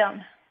 Very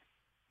dumb.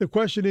 The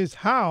question is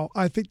how.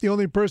 I think the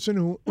only person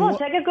who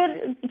take a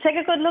good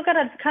look at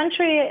a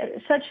country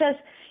such as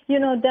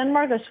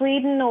Denmark or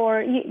Sweden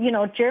or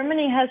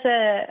Germany has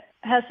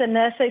an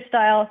essay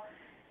style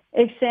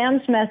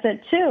exams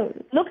method too.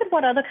 Look at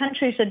what other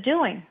countries are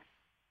doing.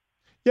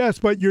 Yes,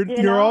 but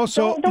you're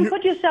also don't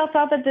put yourself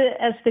up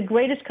as the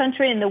greatest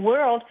country in the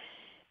world,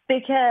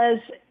 because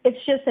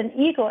it's just an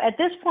ego. At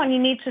this point, you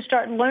need to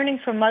start learning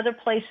from other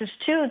places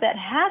too that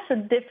has a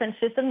different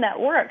system that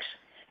works.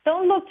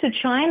 Don't look to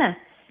China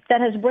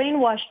that has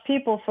brainwashed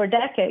people for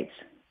decades.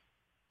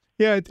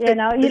 Yeah,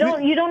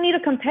 you don't need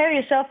to compare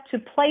yourself to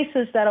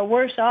places that are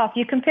worse off.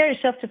 You compare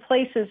yourself to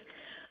places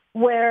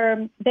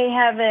where they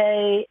have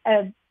a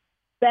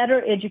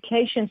better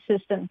education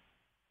system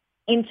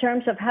in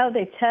terms of how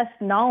they test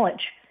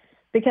knowledge,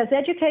 because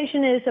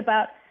education is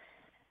about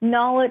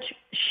knowledge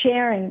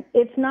sharing.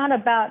 It's not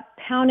about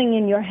pounding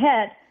in your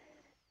head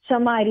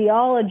some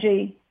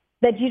ideology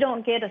that you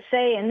don't get a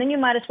say, and then you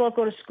might as well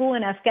go to school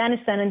in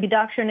Afghanistan and be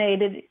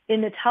indoctrinated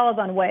in the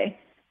Taliban way.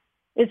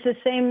 It's the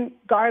same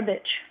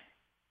garbage.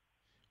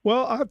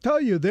 Well, I'll tell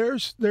you,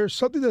 there's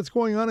something that's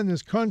going on in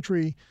this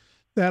country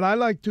that I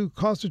like to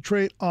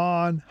concentrate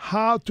on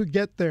how to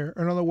get there.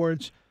 In other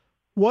words,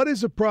 what is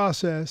the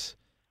process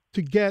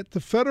to get the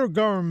federal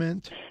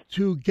government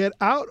to get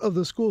out of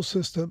the school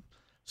system,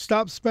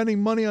 stop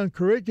spending money on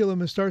curriculum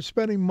and start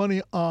spending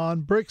money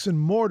on bricks and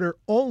mortar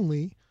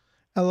only,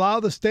 allow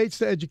the states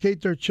to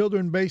educate their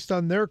children based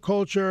on their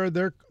culture,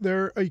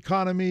 their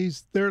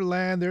economies, their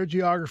land, their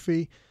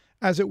geography,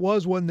 as it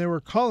was when they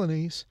were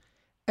colonies.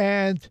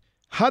 And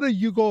how do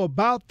you go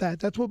about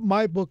that? That's what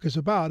my book is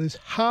about, is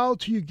how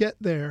do you get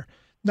there?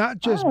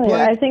 Not just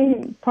I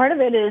think part of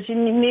it is you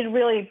need to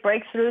really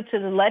break through to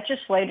the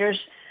legislators.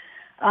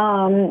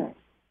 I don't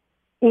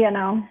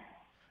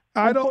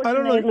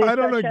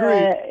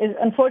agree.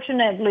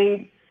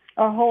 Unfortunately,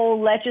 our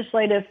whole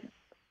legislative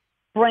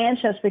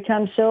branch has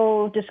become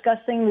so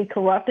disgustingly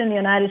corrupt in the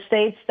United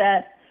States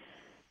that,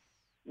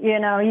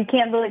 you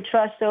can't really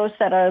trust those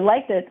that are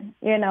elected.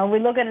 We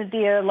look at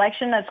the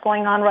election that's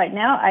going on right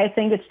now. I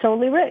think it's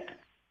totally rigged.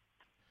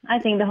 I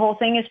think the whole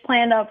thing is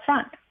planned up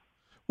front.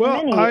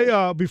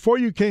 Well, before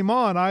you came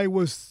on, I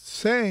was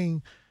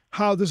saying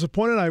how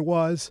disappointed I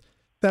was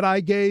that I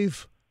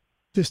gave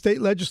the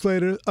state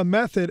legislator a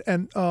method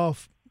and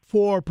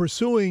for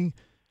pursuing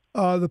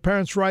the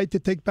parents' right to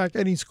take back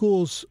any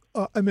school's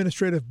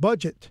administrative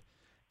budget.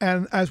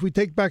 And as we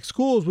take back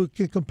schools, we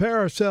can compare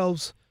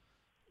ourselves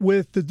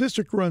with the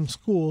district-run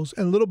schools.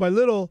 And little by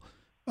little,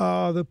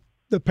 the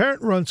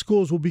parent-run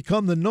schools will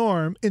become the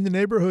norm in the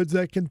neighborhoods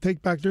that can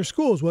take back their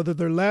schools, whether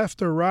they're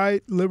left or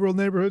right, liberal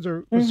neighborhoods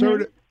or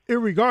conservative.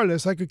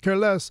 Irregardless, I could care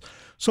less.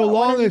 So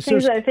long as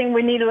things I think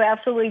we need to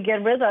absolutely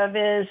get rid of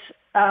is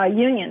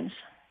unions.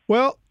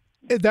 Well,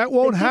 that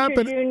won't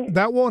happen.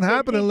 That won't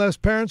happen unless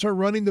parents are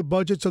running the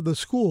budgets of the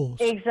schools.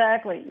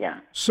 Exactly. Yeah.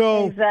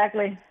 So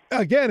exactly.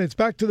 Again, it's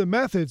back to the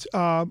methods.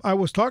 I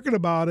was talking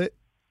about it.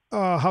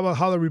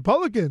 How the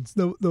Republicans,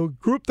 the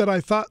group that I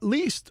thought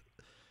least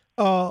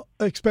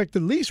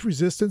expected least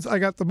resistance, I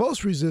got the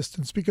most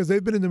resistance because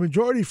they've been in the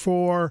majority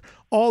for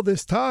all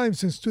this time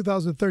since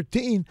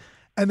 2013,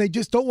 and they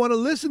just don't want to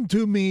listen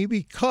to me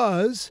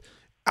because.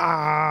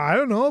 I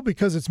don't know,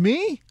 because it's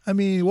me. I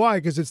mean, why?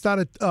 Because it's not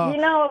a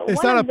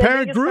it's not a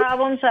parent group.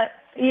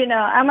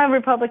 I'm a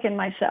Republican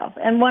myself,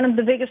 and one of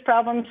the biggest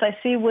problems I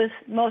see with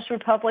most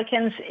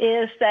Republicans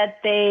is that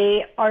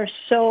they are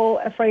so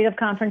afraid of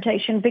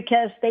confrontation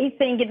because they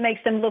think it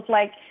makes them look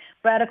like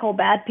radical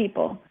bad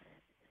people.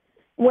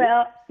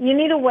 Well, you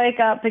need to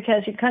wake up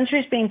because your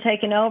country's being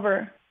taken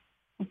over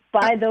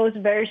by those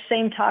very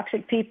same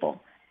toxic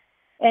people.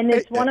 And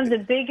it's one of the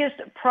biggest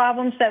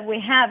problems that we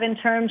have in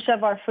terms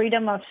of our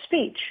freedom of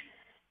speech.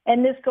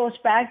 And this goes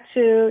back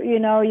to,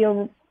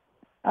 your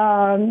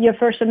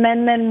First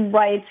Amendment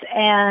rights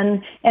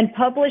and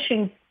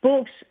publishing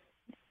books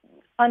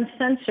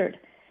uncensored,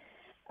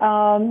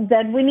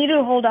 that we need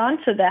to hold on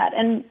to that.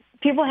 And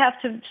people have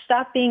to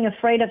stop being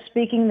afraid of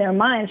speaking their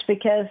minds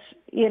because,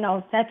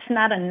 that's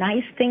not a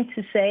nice thing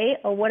to say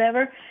or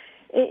whatever.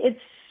 It's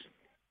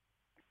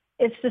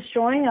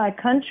destroying our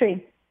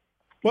country.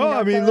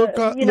 Well,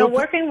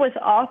 working with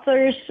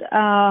authors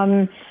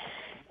and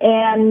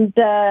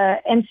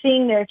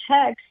seeing their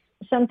texts,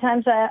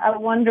 sometimes I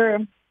wonder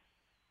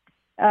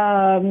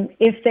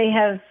if they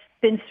have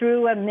been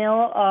through a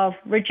mill of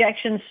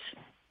rejections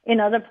in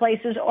other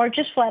places, or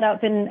just flat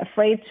out been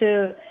afraid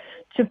to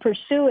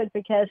pursue it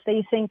because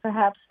they think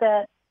perhaps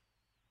that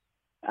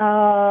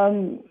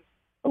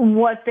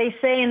what they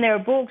say in their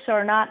books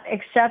are not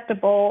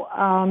acceptable.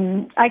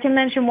 I can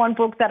mention one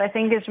book that I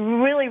think is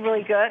really,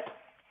 really good,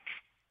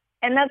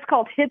 and that's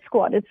called Hit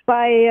Squad. It's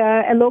by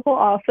a local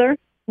author,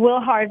 Will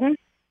Hardin.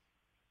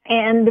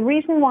 And the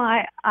reason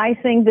why I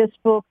think this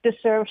book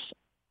deserves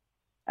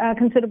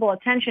considerable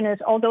attention is,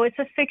 although it's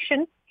a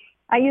fiction,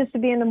 I used to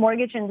be in the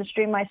mortgage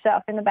industry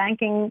myself, in the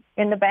banking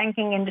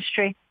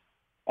industry.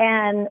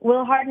 And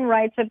Will Hardin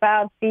writes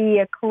about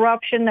the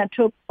corruption that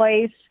took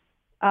place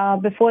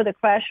before the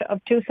crash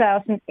of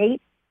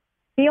 2008.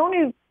 The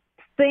only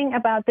thing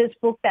about this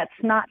book that's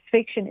not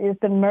fiction is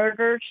the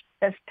murders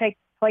that take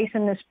place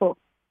in this book.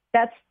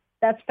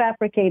 That's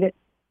fabricated.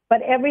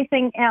 But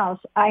everything else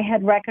I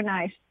had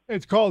recognized.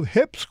 It's called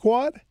Hip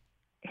Squad?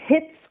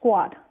 Hit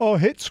Squad. Oh,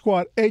 Hit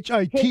Squad,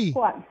 H-I-T. Hit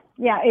Squad.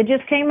 Yeah, it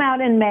just came out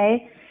in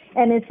May,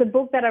 and it's a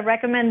book that I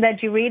recommend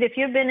that you read. If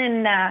you've been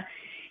in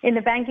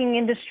the banking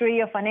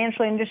industry or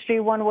financial industry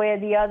one way or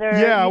the other,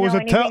 yeah, I was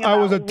a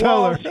teller.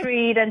 Wall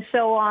Street and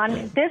so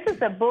on. This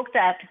is a book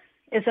that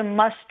is a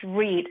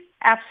must-read,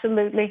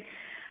 absolutely.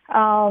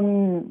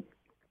 And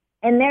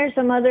there's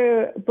some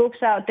other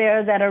books out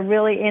there that are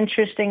really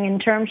interesting in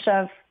terms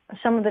of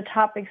some of the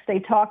topics they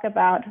talk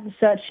about,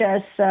 such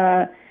as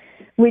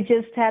we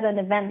just had an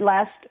event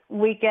last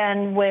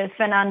weekend with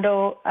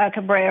Fernando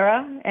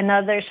Cabrera,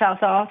 another South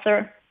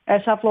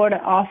Florida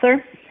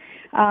author.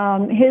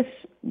 His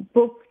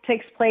book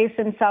takes place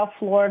in South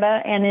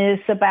Florida and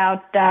is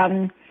about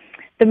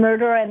the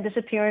murder and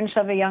disappearance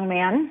of a young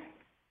man.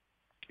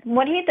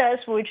 What he does,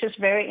 which is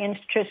very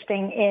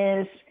interesting,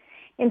 is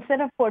instead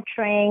of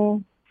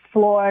portraying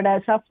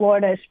South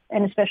Florida,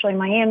 and especially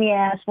Miami,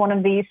 as one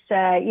of these,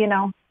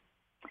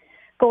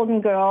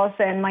 Golden Girls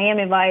and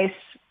Miami Vice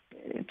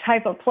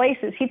type of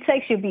places, he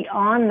takes you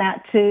beyond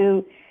that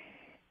to,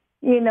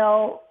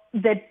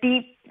 the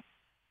deep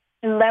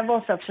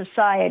levels of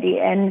society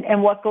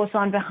and what goes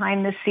on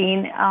behind the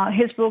scene.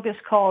 His book is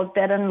called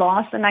Dead and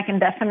Lost, and I can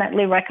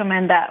definitely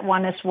recommend that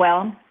one as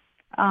well.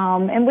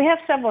 And we have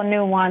several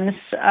new ones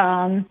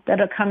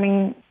that are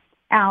coming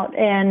out,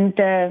 and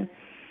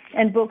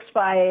books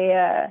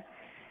by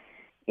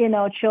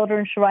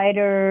children's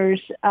writers,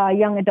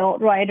 young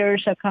adult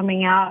writers are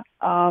coming out,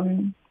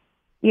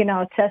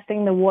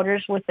 testing the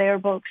waters with their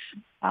books.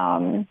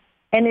 And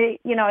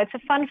it's a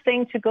fun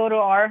thing to go to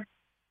our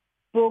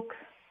book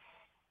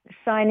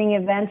signing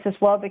events as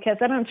well, because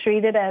I don't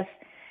treat it as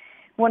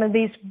one of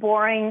these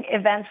boring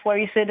events where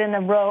you sit in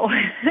a row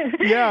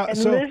and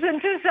listen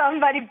to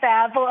somebody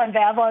babble and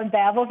babble and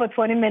babble for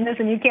 20 minutes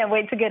and you can't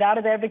wait to get out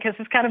of there because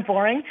it's kind of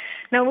boring.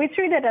 No, we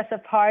treat it as a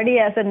party,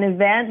 as an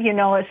event,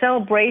 a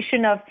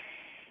celebration of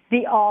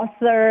the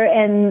author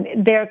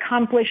and their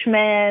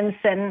accomplishments.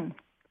 And,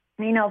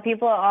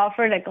 people are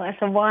offered a glass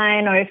of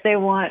wine, or if they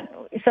want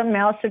something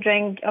else to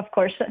drink, of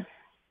course,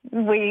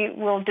 we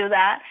will do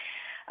that.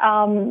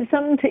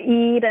 Something to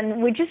eat,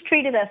 and we just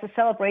treat it as a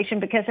celebration,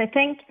 because I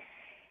think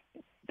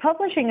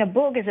publishing a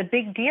book is a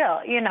big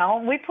deal.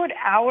 We put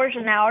hours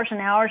and hours and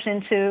hours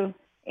into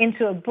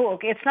a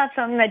book. It's not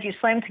something that you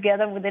slam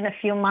together within a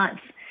few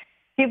months.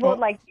 People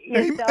like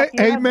yourself.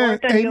 Amen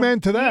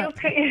to that.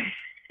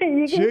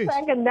 You can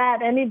second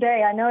that any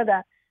day. I know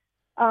that.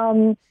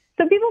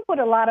 So people put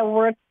a lot of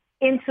work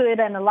into it,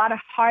 and a lot of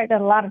heart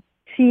and a lot of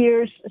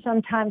tears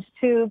sometimes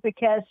too,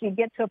 because you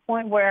get to a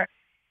point where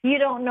you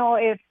don't know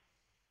if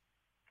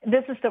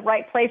this is the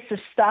right place to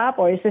stop,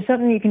 or is there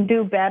something you can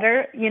do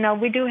better?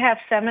 We do have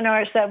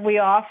seminars that we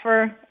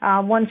offer.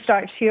 One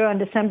starts here on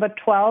December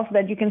 12th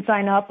that you can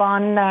sign up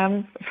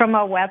on from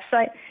our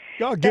website.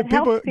 Oh, give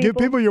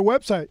people your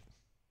website.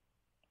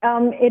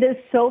 It is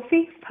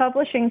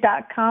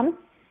sophiepublishing.com,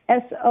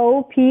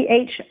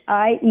 SOPHIE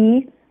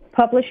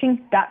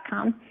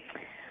publishing.com.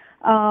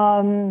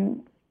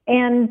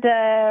 And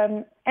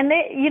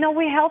they,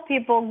 we help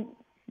people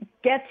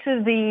get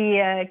through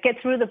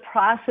the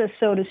process,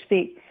 so to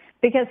speak,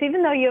 because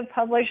even though you've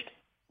published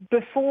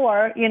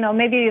before,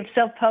 maybe you've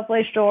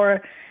self-published,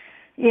 or,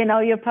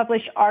 you've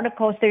published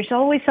articles, there's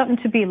always something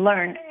to be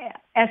learned.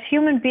 As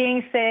human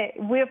beings,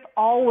 we've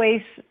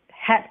always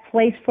had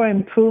place for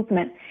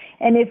improvement.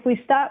 And if we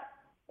stop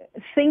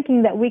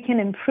thinking that we can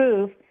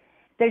improve,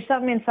 there's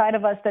something inside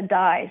of us that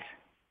dies.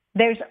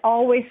 There's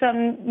always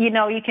some,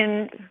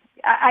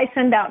 I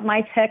send out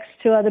my text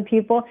to other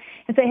people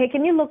and say, hey,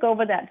 can you look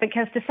over that?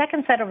 Because the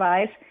second set of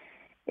eyes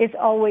is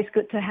always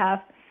good to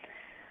have.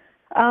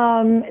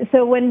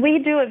 So when we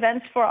do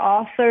events for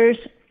authors,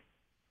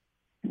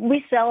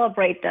 we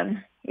celebrate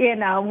them.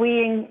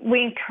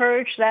 We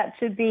encourage that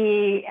to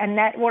be a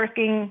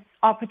networking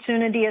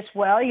opportunity as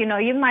well.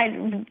 You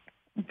might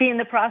be in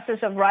the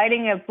process of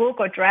writing a book,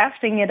 or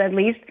drafting it at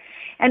least,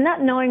 and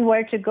not knowing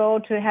where to go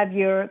to have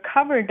your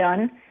cover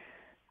done.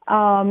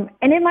 And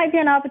it might be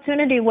an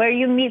opportunity where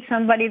you meet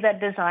somebody that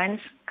designs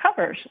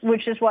covers,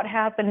 which is what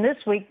happened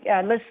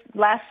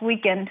last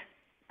weekend.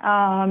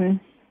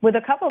 with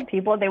a couple of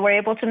people. They were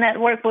able to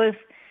network with,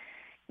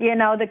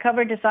 the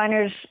cover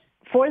designers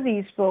for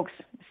these books.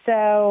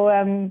 So,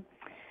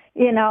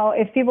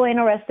 if people are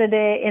interested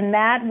in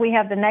that, we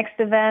have the next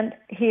event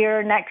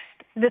here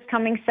this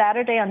coming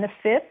Saturday on the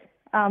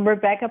 5th.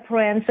 Rebecca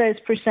Proenza is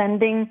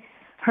presenting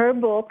her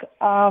book.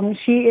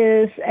 She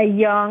is a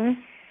young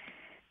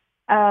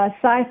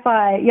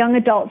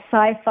adult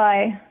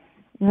sci-fi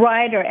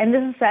writer, and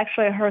this is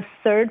actually her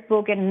third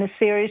book in the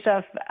series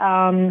of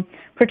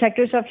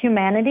Protectors of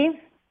Humanity.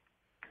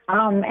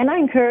 And I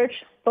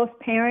encourage both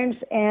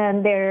parents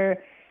and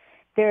their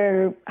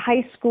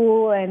high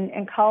school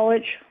and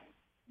college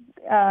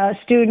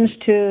students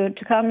to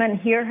come and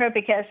hear her,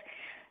 because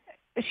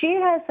she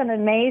has an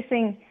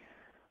amazing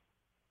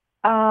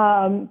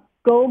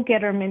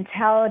go-getter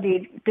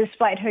mentality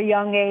despite her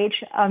young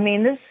age. I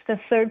mean, this is the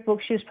third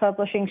book she's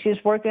publishing.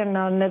 She's working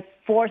on the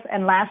fourth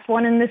and last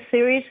one in this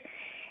series.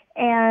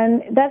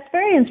 And that's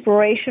very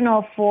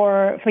inspirational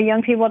for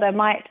young people that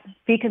might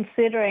be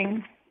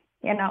considering,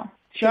 Now,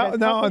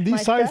 are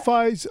these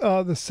sci-fis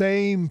the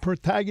same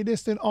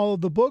protagonist in all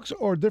of the books,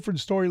 or different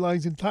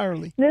storylines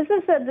entirely? This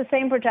is the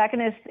same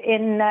protagonist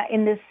in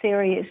this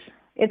series.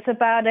 It's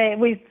about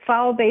we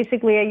follow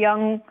basically a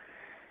young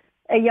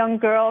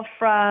girl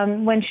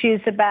from when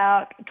she's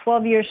about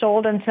 12 years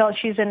old until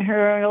she's in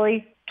her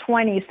early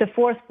 20s. The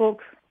fourth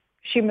book,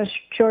 she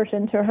matures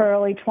into her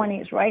early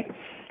 20s, right?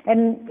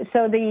 And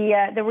so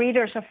the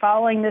readers are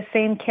following the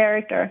same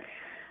character.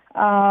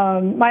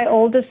 My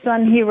oldest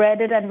son, he read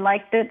it and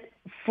liked it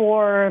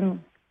for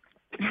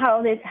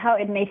how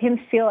it made him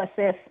feel as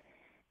if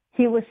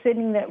he was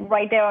sitting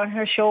right there on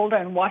her shoulder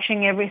and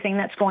watching everything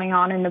that's going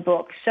on in the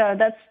book. So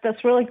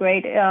that's really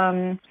great.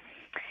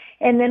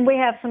 And then we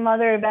have some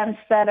other events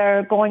that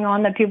are going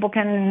on that people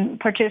can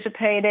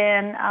participate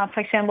in. For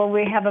example,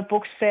 we have a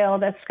book sale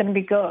that's going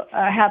to be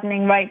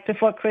happening right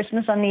before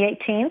Christmas on the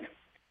 18th.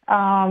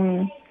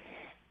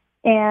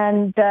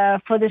 And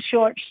for the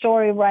short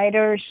story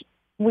writers,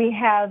 we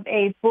have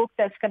a book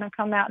that's going to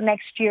come out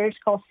next year. It's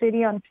called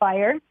City on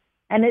Fire.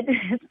 And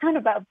it's not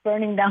about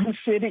burning down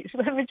cities.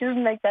 Let me just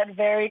make that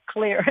very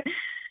clear.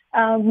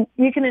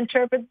 You can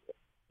interpret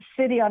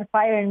City on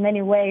Fire in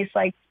many ways,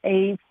 like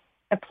a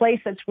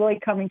place that's really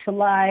coming to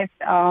life,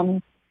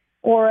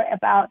 or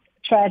about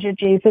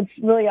tragedies. It's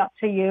really up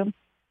to you.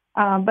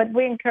 But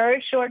we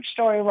encourage short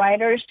story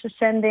writers to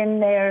send in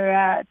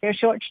their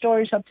short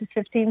stories up to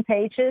 15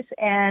 pages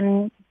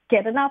and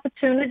get an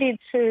opportunity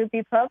to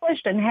be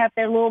published and have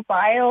their little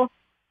bio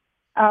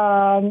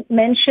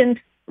mentioned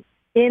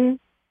in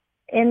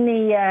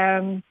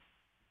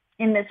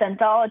this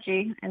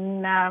anthology.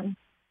 And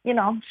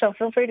so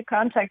feel free to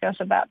contact us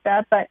about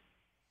that. But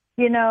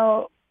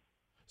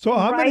so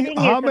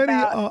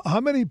how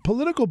many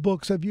political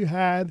books have you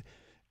had?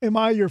 Am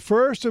I your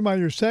first? Am I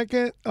your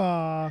second?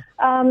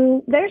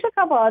 There's a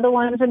couple other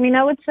ones. I mean,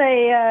 I would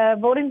say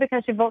Voting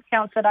Because Your Vote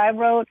Counts that I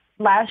wrote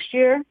last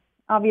year.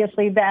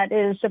 Obviously, that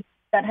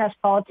has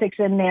politics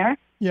in there.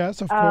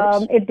 Yes, of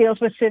course. It deals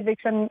with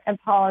civics and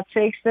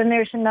politics. Then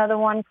there's another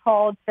one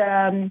called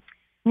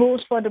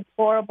Rules for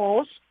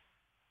Deplorables.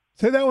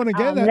 Say that one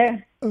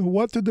again.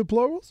 What to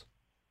deplorables?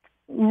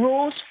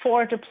 Rules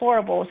for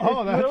Deplorables.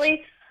 Oh,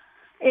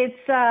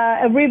 It's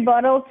a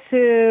rebuttal to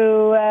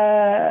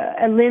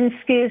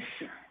Alinsky's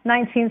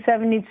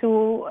 1972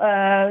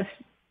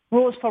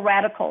 Rules for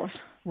Radicals.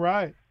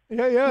 Right.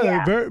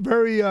 Yeah. They're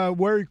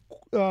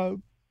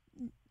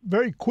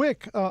very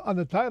quick on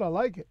the title. I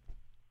like it.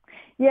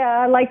 Yeah,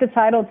 I like the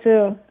title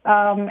too.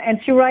 And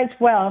she writes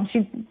well.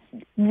 She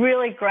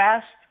really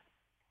grasps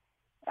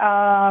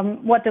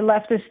what the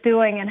left is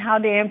doing and how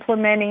they're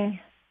implementing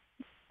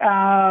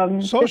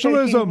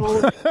socialism.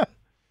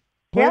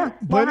 How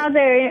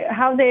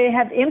they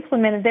have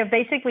implemented. They've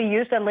basically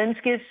used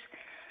Alinsky's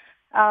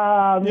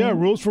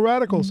Rules for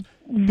Radicals.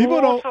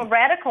 Rules for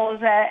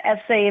Radicals as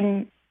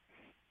a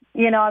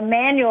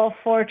manual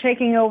for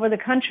taking over the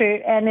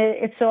country, and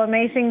it's so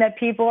amazing that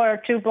people are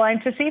too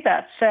blind to see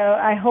that. So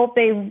I hope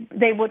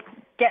they would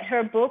get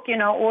her book,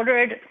 order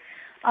it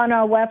on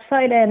our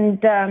website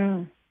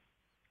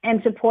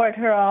and support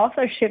her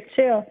authorship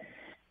too.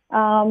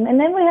 And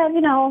then we have,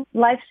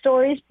 life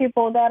stories,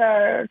 people that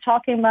are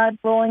talking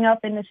about growing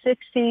up in the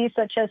 60s,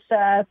 such as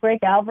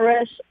Greg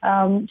Alvarez.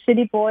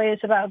 City Boy is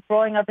about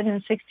growing up in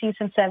the 60s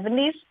and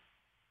 70s.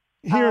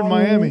 Here in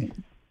Miami.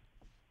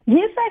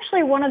 He's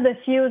actually one of the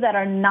few that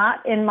are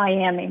not in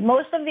Miami.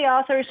 Most of the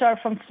authors are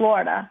from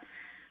Florida.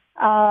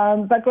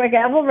 But Greg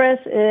Alvarez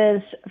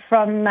is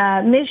from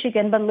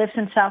Michigan, but lives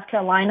in South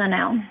Carolina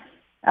now.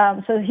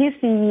 So he's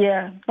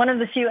one of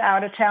the few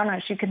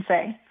out-of-towners, you can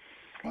say.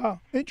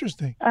 Wow,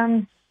 interesting.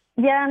 And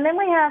then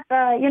we have,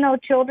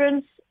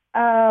 children's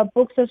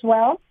books as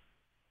well.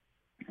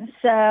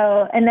 So,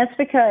 and that's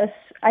because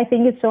I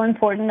think it's so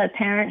important that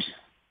parents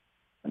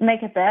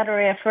make a better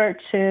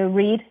effort to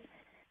read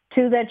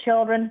to their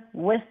children,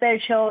 with their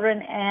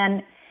children,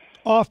 and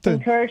often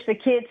encourage the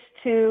kids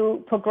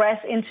to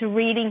progress into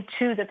reading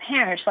to the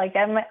parents. Like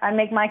I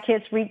make my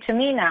kids read to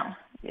me now,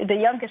 the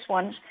youngest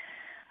ones.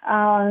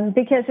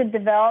 because it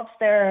develops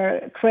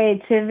their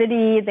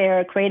creativity,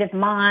 their creative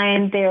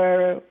mind,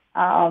 their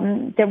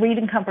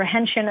reading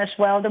comprehension as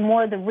well. The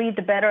more they read,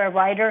 the better a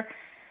writer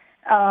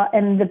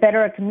and the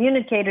better a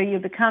communicator you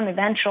become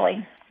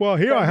eventually. Well,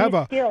 here I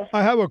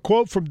have a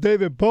quote from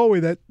David Bowie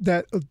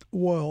that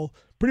will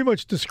pretty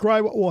much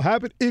describe what will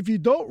happen if you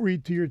don't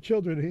read to your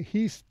children.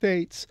 He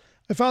states,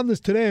 I found this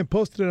today and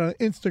posted it on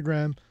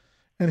Instagram,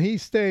 and he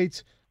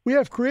states, "We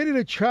have created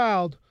a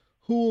child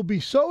who will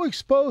be so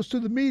exposed to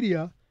the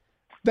media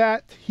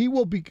that he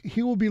will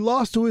be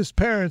lost to his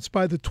parents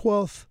by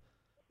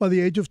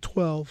the age of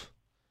 12."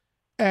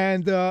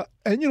 And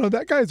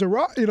that guy's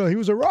he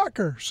was a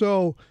rocker.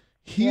 So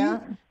he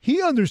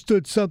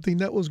understood something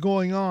that was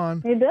going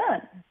on. He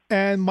did.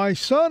 And my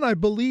son, I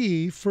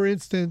believe, for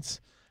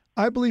instance,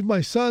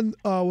 my son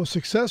was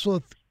successful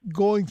at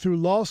going through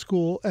law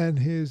school, and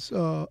his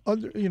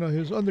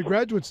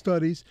undergraduate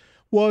studies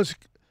was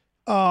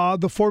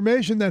the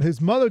formation that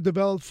his mother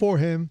developed for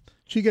him.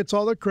 She gets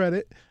all the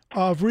credit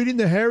of reading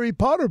the Harry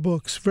Potter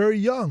books very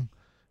young.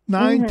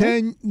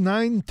 10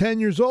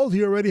 years old,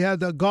 he already had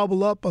to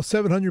gobble up a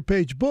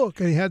 700-page book,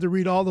 and he had to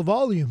read all the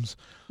volumes.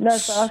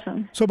 That's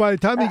awesome. So by the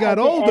time he got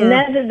older...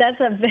 And that's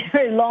a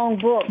very long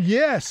book.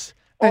 Yes.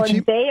 Or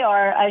they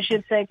are, I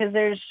should say, because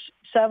there's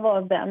several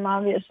of them,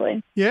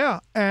 obviously.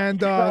 Yeah,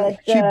 and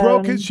she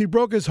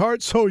broke his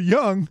heart so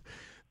young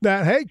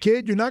that, hey,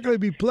 kid, you're not going to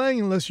be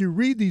playing unless you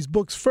read these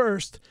books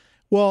first.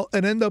 Well,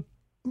 it ended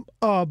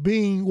up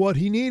being what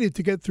he needed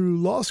to get through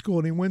law school,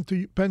 and he went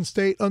to Penn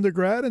State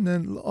undergrad and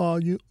then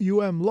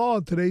UM Law.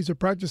 Today he's a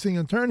practicing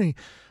attorney.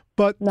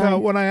 But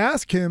when I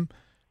asked him,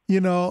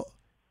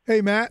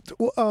 hey, Matt,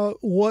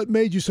 what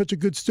made you such a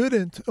good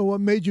student? What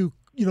made you,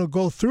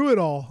 go through it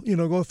all,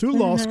 go through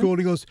law school? And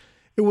he goes,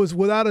 it was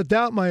without a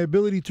doubt my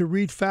ability to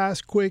read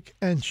fast, quick,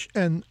 and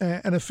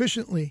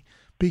efficiently,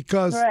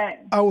 because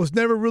I was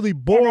never really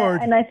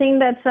bored. And I think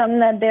that's something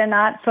that they're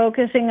not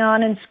focusing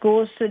on in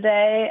schools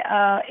today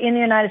in the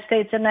United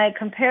States. And I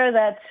compare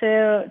that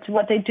to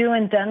what they do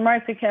in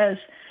Denmark, because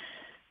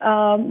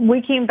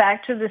we came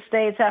back to the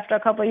States after a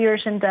couple of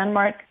years in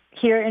Denmark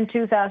here in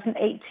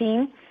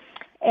 2018.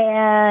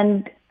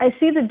 And I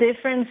see the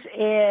difference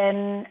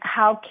in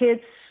how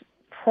kids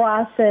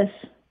process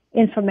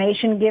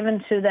information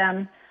given to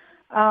them.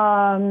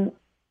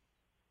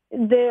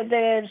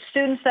 The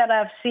students that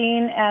I've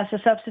seen as a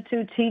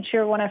substitute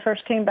teacher when I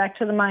first came back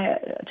to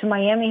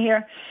Miami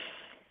here,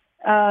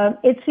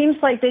 it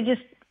seems like they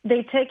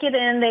take it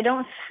in. They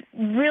don't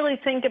really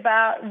think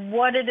about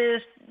what it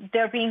is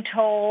they're being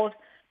told.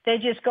 They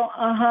just go,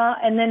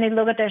 and then they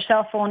look at their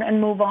cell phone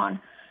and move on.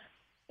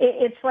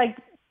 It's like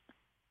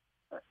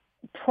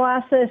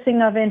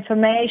processing of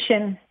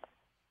information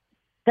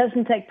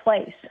doesn't take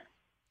place.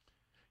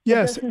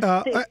 Yes,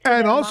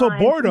 and also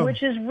mind, boredom.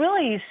 Which is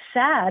really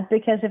sad,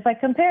 because if I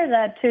compare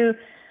that to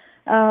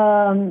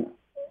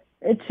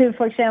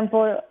for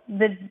example,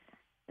 the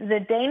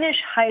Danish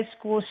high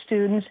school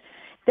students,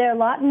 they're a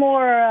lot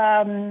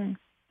more,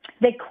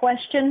 they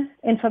question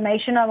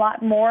information a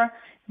lot more.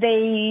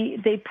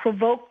 They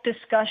provoke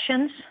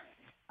discussions,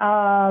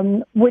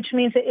 which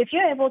means that if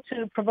you're able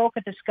to provoke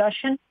a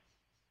discussion,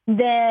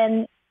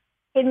 then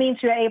it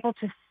means you're able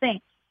to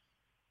think.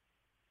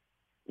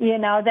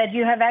 That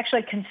you have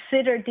actually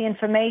considered the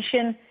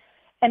information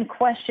and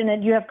questioned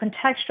it. You have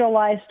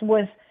contextualized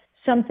with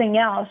something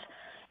else.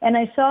 And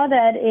I saw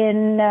that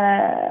in,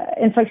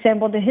 for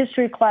example, the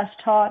history class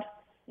taught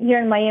here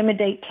in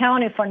Miami-Dade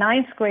County for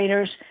ninth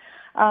graders.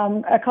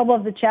 A couple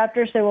of the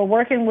chapters they were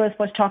working with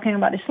was talking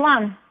about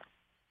Islam.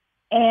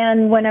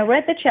 And when I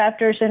read the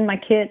chapters in my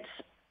kids'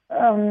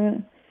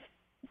 book,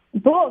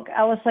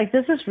 I was like,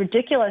 this is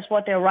ridiculous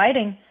what they're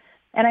writing.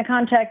 And I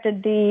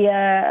contacted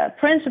the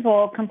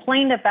principal,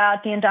 complained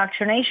about the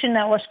indoctrination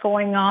that was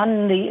going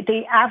on,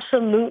 the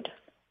absolute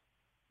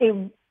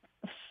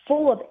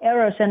full of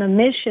errors and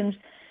omissions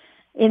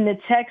in the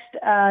text,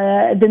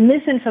 the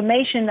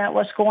misinformation that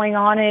was going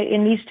on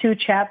in these two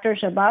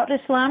chapters about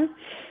Islam.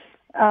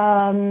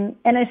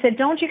 And I said,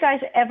 don't you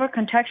guys ever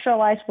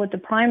contextualize with the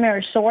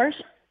primary source?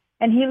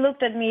 And he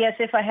looked at me as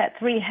if I had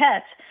three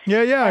heads.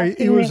 Yeah.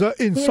 He was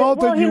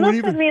insulted. He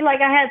looked at me like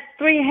I had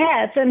three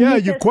heads. And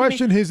you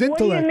questioned his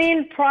intellect. What do you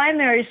mean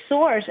primary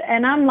source?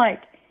 And I'm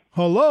like,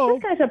 hello?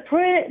 This guy's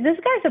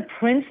a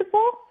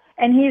principal,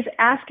 and he's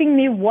asking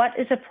me what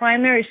is a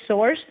primary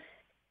source?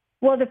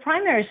 Well, the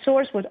primary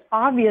source would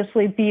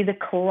obviously be the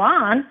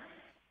Quran.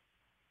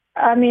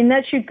 I mean,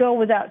 that should go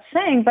without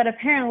saying, but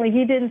apparently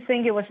he didn't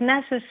think it was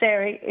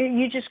necessary.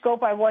 You just go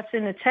by what's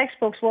in the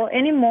textbooks. Well,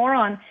 any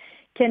moron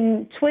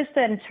can twist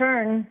and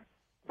turn,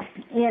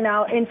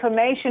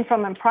 information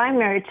from a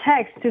primary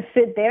text to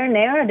fit their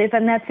narrative,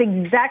 and that's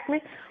exactly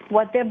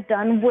what they've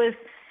done with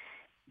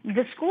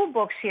the school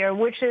books here,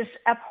 which is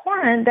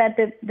abhorrent that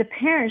the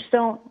parents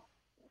don't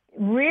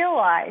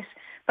realize.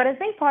 But I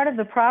think part of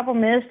the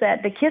problem is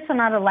that the kids are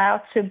not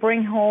allowed to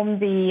bring home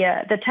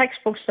the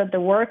textbooks that they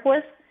work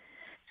with,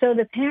 so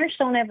the parents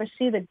don't ever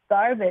see the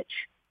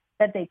garbage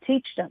that they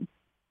teach them.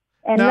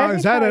 And now,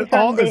 is that at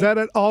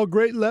all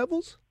grade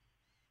levels?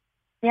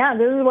 Yeah,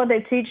 this is what they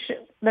teach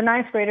the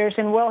ninth graders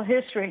in world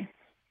history.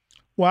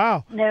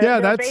 Wow.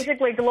 They're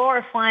basically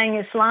glorifying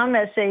Islam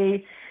as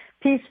a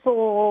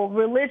peaceful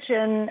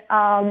religion,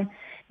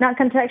 not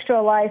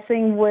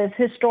contextualizing with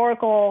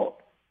historical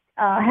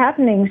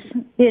happenings.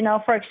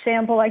 For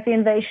example, like the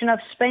invasion of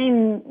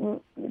Spain,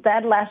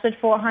 that lasted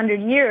 400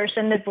 years,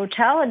 and the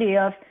brutality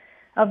of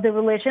the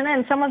religion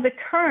and some of the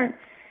current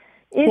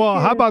issues. Well,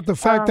 how about the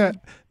fact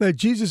that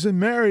Jesus and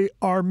Mary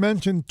are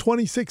mentioned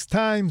 26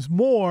 times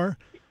more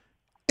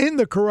in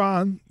the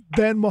Quran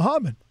than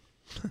Muhammad?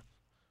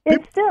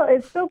 It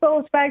still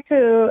goes back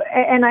to,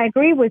 and I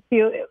agree with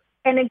you,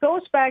 and it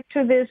goes back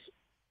to this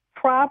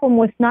problem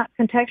with not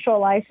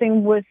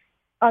contextualizing with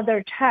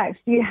other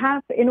texts. You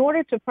have, in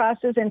order to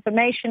process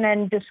information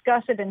and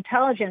discuss it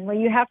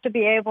intelligently, you have to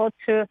be able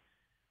to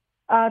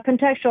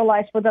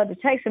contextualize with other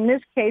texts. In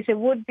this case, it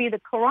would be the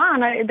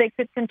Quran. They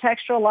could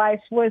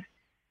contextualize with,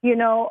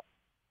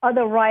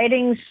 other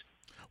writings.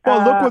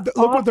 Well,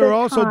 look what they're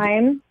also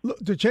time.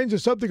 To change the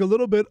subject a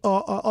little bit.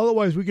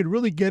 Otherwise, we could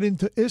really get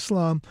into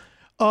Islam.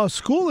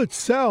 School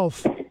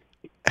itself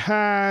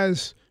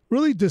has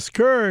really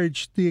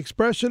discouraged the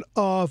expression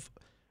of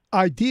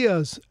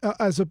ideas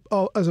as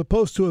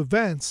opposed to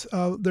events.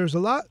 There's a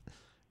lot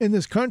in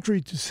this country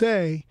to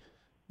say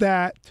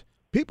that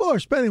people are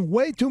spending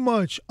way too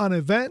much on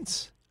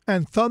events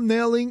and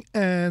thumbnailing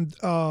and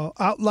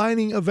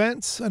outlining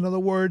events. In other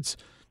words,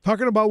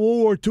 talking about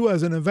World War II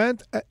as an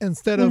event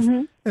instead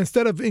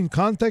of in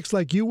context,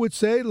 like you would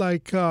say,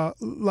 like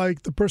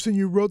the person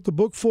you wrote the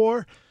book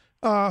for,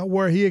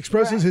 where he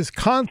expresses his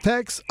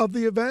context of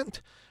the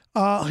event.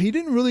 He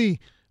didn't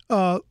really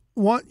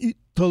want you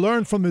to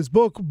learn from his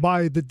book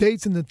by the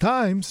dates and the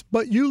times,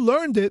 but you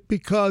learned it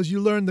because you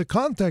learned the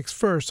context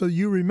first. So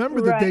you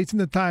remember the dates and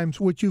the times,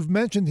 which you've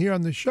mentioned here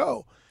on the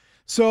show.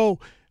 So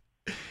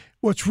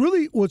what's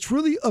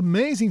really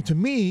amazing to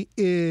me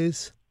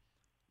is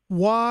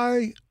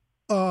why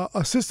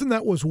a system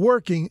that was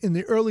working in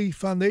the early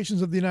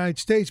foundations of the United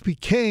States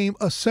became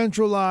a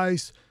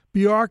centralized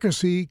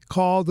bureaucracy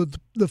called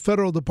the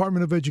Federal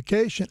Department of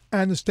Education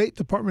and the State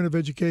Department of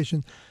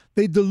Education.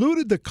 They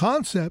diluted the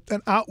concept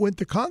and outwent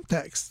the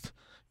context.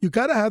 You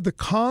got to have the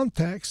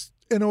context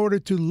in order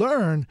to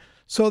learn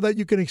so that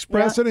you can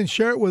express it and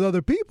share it with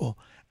other people.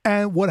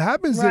 And what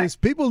happens is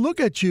people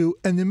look at you,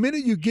 and the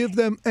minute you give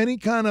them any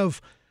kind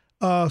of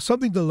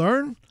something to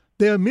learn,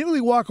 they immediately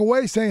walk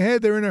away saying, hey,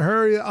 they're in a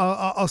hurry.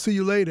 I'll see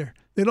you later.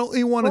 They don't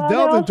even want to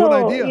delve into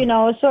an idea.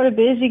 Sort of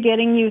busy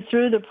getting you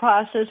through the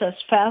process as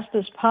fast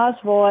as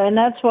possible. And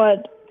that's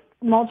what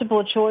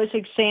multiple choice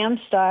exam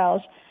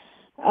styles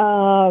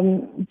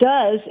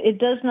does. It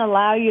doesn't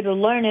allow you to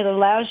learn. It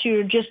allows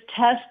you to just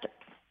test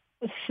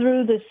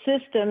through the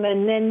system,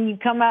 and then you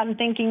come out and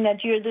thinking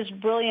that you're this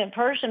brilliant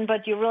person,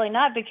 but you're really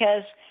not,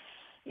 because,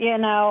 you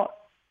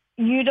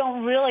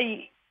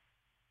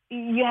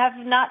have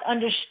not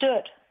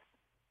understood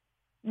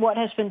what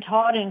has been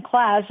taught in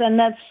class, and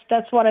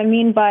that's what I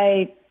mean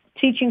by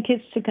teaching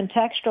kids to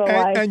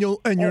contextualize.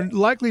 And you're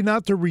likely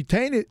not to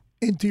retain it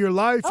into your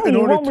life. Oh,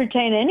 you won't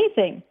retain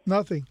anything.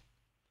 Nothing.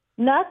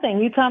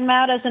 You come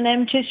out as an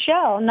empty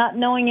shell, not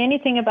knowing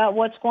anything about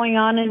what's going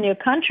on in your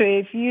country.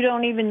 If you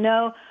don't even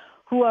know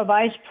who our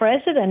vice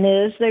president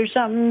is, there's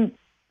something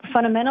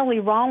fundamentally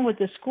wrong with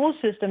the school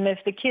system if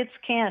the kids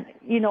can't,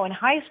 in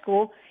high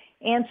school,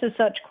 answer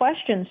such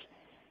questions.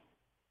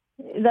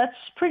 That's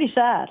pretty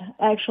sad,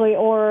 actually.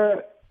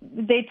 Or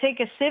they take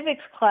a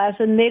civics class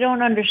and they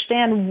don't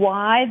understand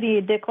why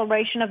the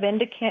Declaration of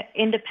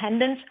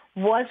Independence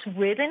was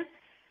written.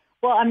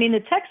 Well, I mean,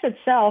 the text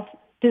itself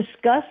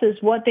discusses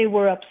what they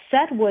were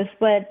upset with,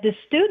 but the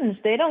students,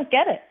 they don't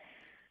get it.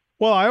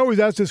 Well, I always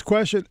ask this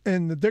question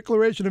in the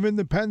Declaration of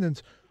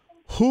Independence: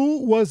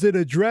 who was it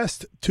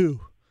addressed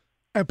to?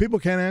 And people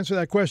can't answer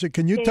that question.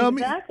 Can you tell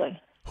me? Exactly.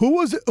 Who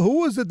was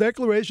the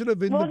Declaration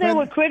of Independence? Well, they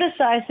were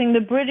criticizing the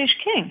British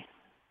king.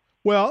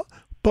 Well,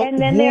 but and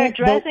then they're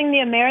addressing the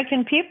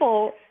American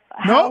people.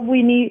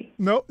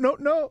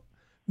 No.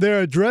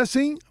 They're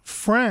addressing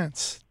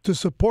France to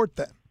support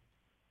them.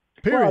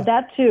 Period. Well,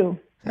 that too.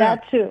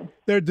 That too.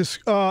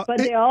 But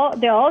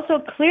they're also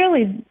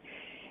clearly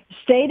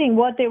stating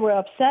what they were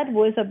upset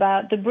with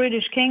about the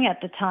British king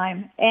at the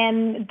time.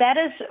 And that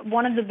is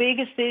one of the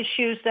biggest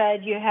issues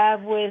that you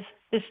have with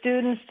the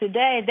students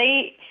today.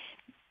 They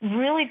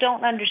really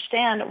don't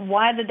understand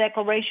why the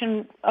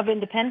Declaration of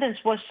Independence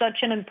was such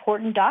an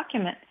important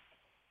document,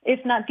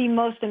 if not the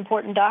most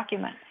important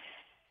document,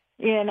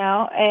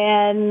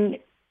 and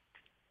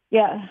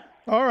yeah.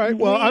 All right.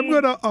 Well, I'm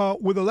going to,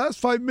 with the last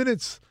 5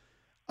 minutes,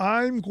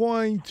 I'm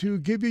going to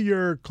give you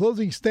your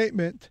closing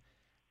statement,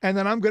 and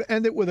then I'm going to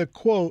end it with a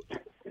quote.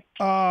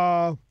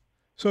 So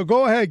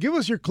go ahead, give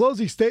us your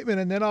closing statement,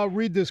 and then I'll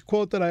read this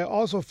quote that I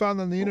also found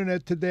on the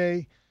internet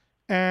today,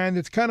 and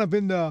it's kind of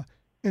in the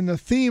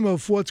theme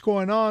of what's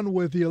going on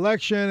with the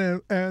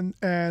election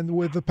and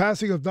with the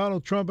passing of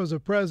Donald Trump as a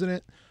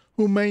president,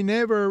 who may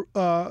never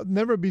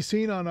be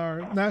seen on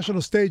our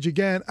national stage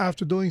again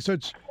after doing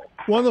such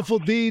wonderful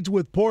deeds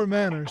with poor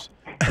manners.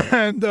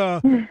 And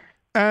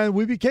and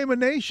we became a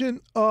nation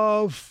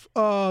of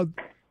words,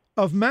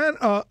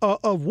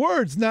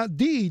 not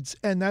deeds,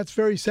 and that's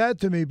very sad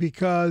to me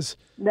because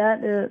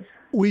That is.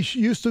 we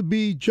used to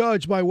be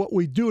judged by what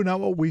we do, not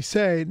what we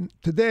say.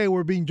 Today,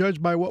 we're being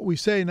judged by what we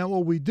say, not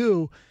what we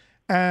do.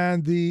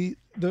 And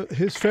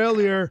his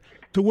failure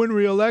to win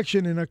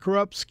re-election in a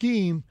corrupt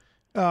scheme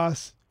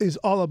is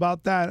all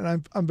about that,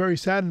 and I'm very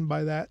saddened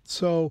by that.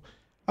 So,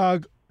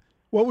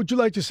 what would you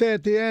like to say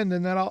at the end?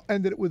 And then I'll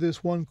end it with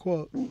this one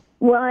quote.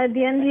 Well, at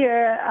the end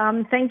here,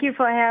 thank you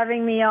for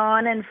having me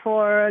on and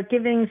for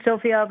giving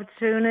Sophie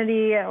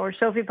opportunity, or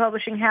Sophie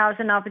Publishing House,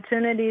 an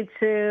opportunity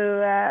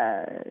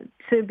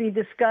to be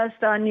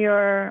discussed on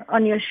your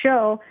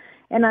show.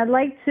 And I'd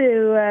like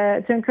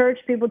to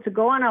encourage people to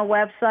go on our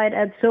website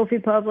at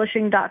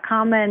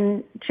sophiepublishing.com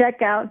and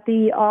check out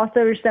the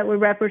authors that we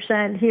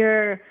represent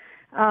here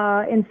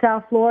in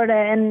South Florida.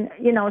 And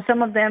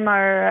some of them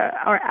are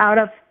out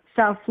of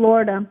South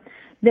Florida.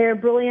 They're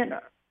brilliant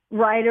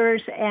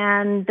writers,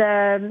 and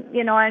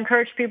I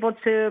encourage people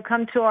to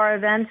come to our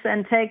events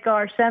and take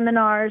our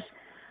seminars,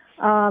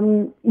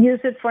 use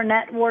it for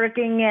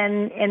networking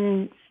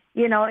and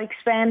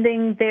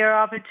expanding their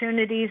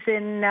opportunities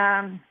in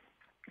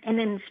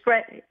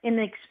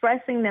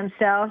expressing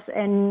themselves,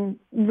 and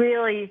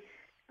really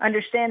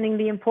understanding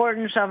the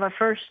importance of a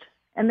First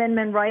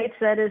Amendment rights.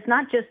 That is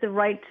not just the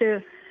right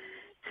to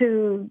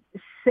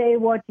say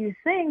what you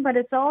think, but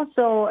it's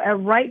also a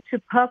right to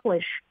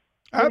publish.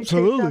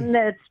 Absolutely.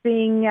 That's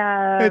being.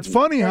 It's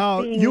funny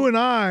how you and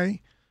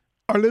I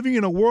are living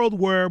in a world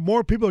where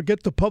more people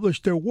get to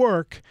publish their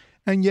work,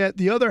 and yet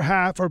the other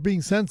half are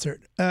being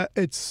censored.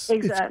 It's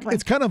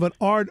kind of an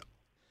odd.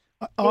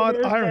 It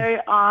is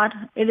very odd.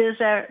 It is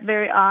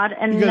very odd.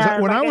 And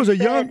because when I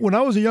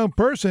was a young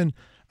person,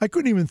 I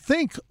couldn't even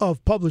think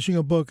of publishing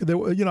a book.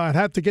 I'd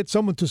have to get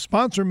someone to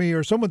sponsor me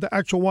or someone to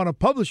actually want to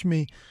publish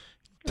me.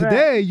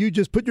 Today, you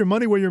just put your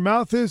money where your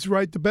mouth is,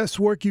 write the best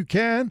work you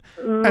can,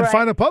 and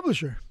find a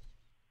publisher.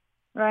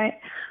 Right.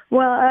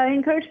 Well, I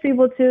encourage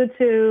people to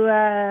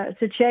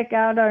check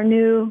out our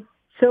new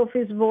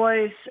Sophie's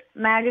Voice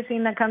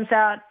magazine that comes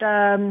out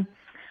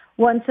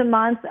once a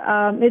month.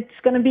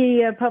 It's going to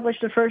be published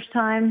the first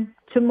time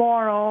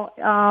tomorrow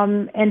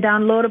and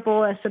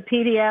downloadable as a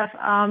PDF.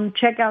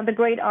 Check out the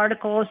great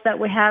articles that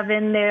we have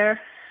in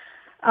there.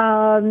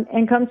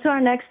 And come to our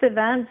next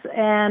events.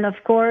 And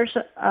of course,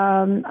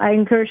 I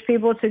encourage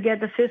people to get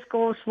the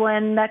physicals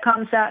when that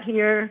comes out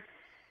here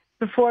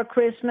before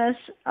Christmas,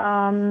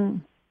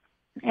 and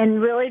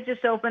really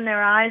just open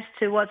their eyes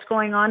to what's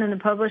going on in the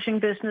publishing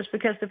business,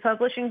 because the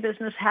publishing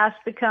business has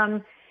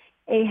become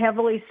a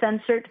heavily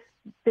censored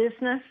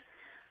business.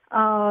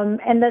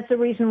 And that's the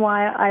reason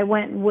why I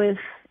went with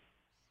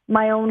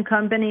my own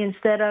company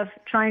instead of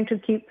trying to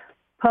keep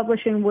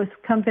publishing with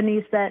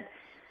companies that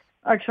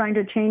are trying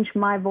to change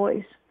my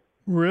voice.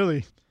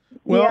 Really?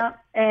 Well, yeah,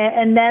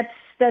 and that's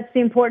the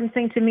important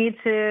thing to me.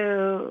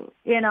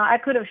 I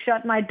could have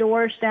shut my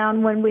doors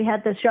down when we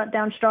had the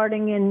shutdown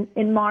starting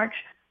in March.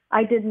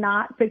 I did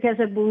not, because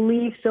I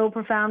believe so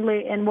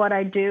profoundly in what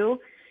I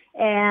do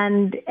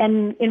and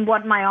in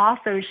what my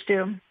authors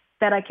do,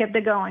 that I kept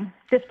it going,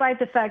 despite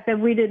the fact that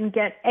we didn't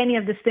get any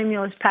of the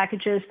stimulus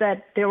packages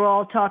that they were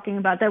all talking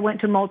about that went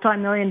to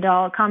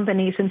multi-million-dollar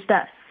companies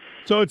instead.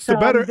 So it's the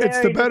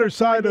better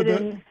side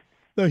of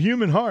the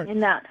human heart. In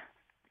that.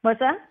 What's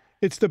that?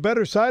 It's the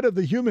better side of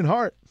the human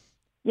heart.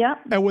 Yeah.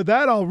 And with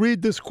that, I'll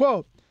read this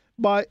quote.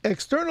 By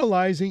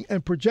externalizing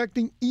and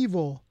projecting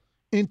evil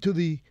into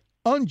the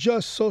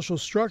unjust social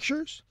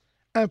structures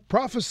and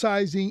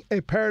prophesizing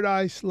a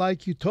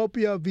paradise-like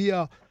utopia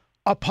via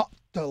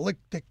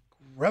apocalyptic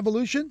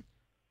revolution,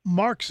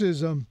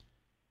 Marxism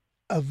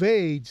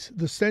evades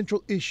the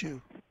central issue,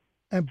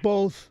 and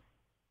both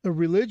the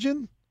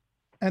religion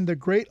and the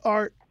great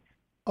art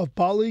of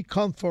bodily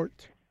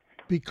comfort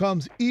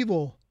becomes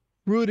evil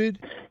rooted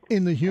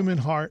in the human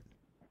heart.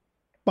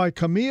 By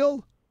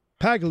Camille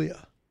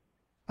Paglia.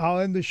 I'll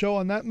end the show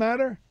on that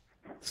matter.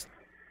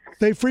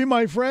 Stay free,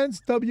 my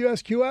friends.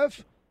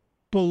 WSQF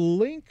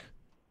Blink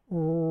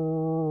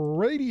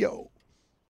Radio.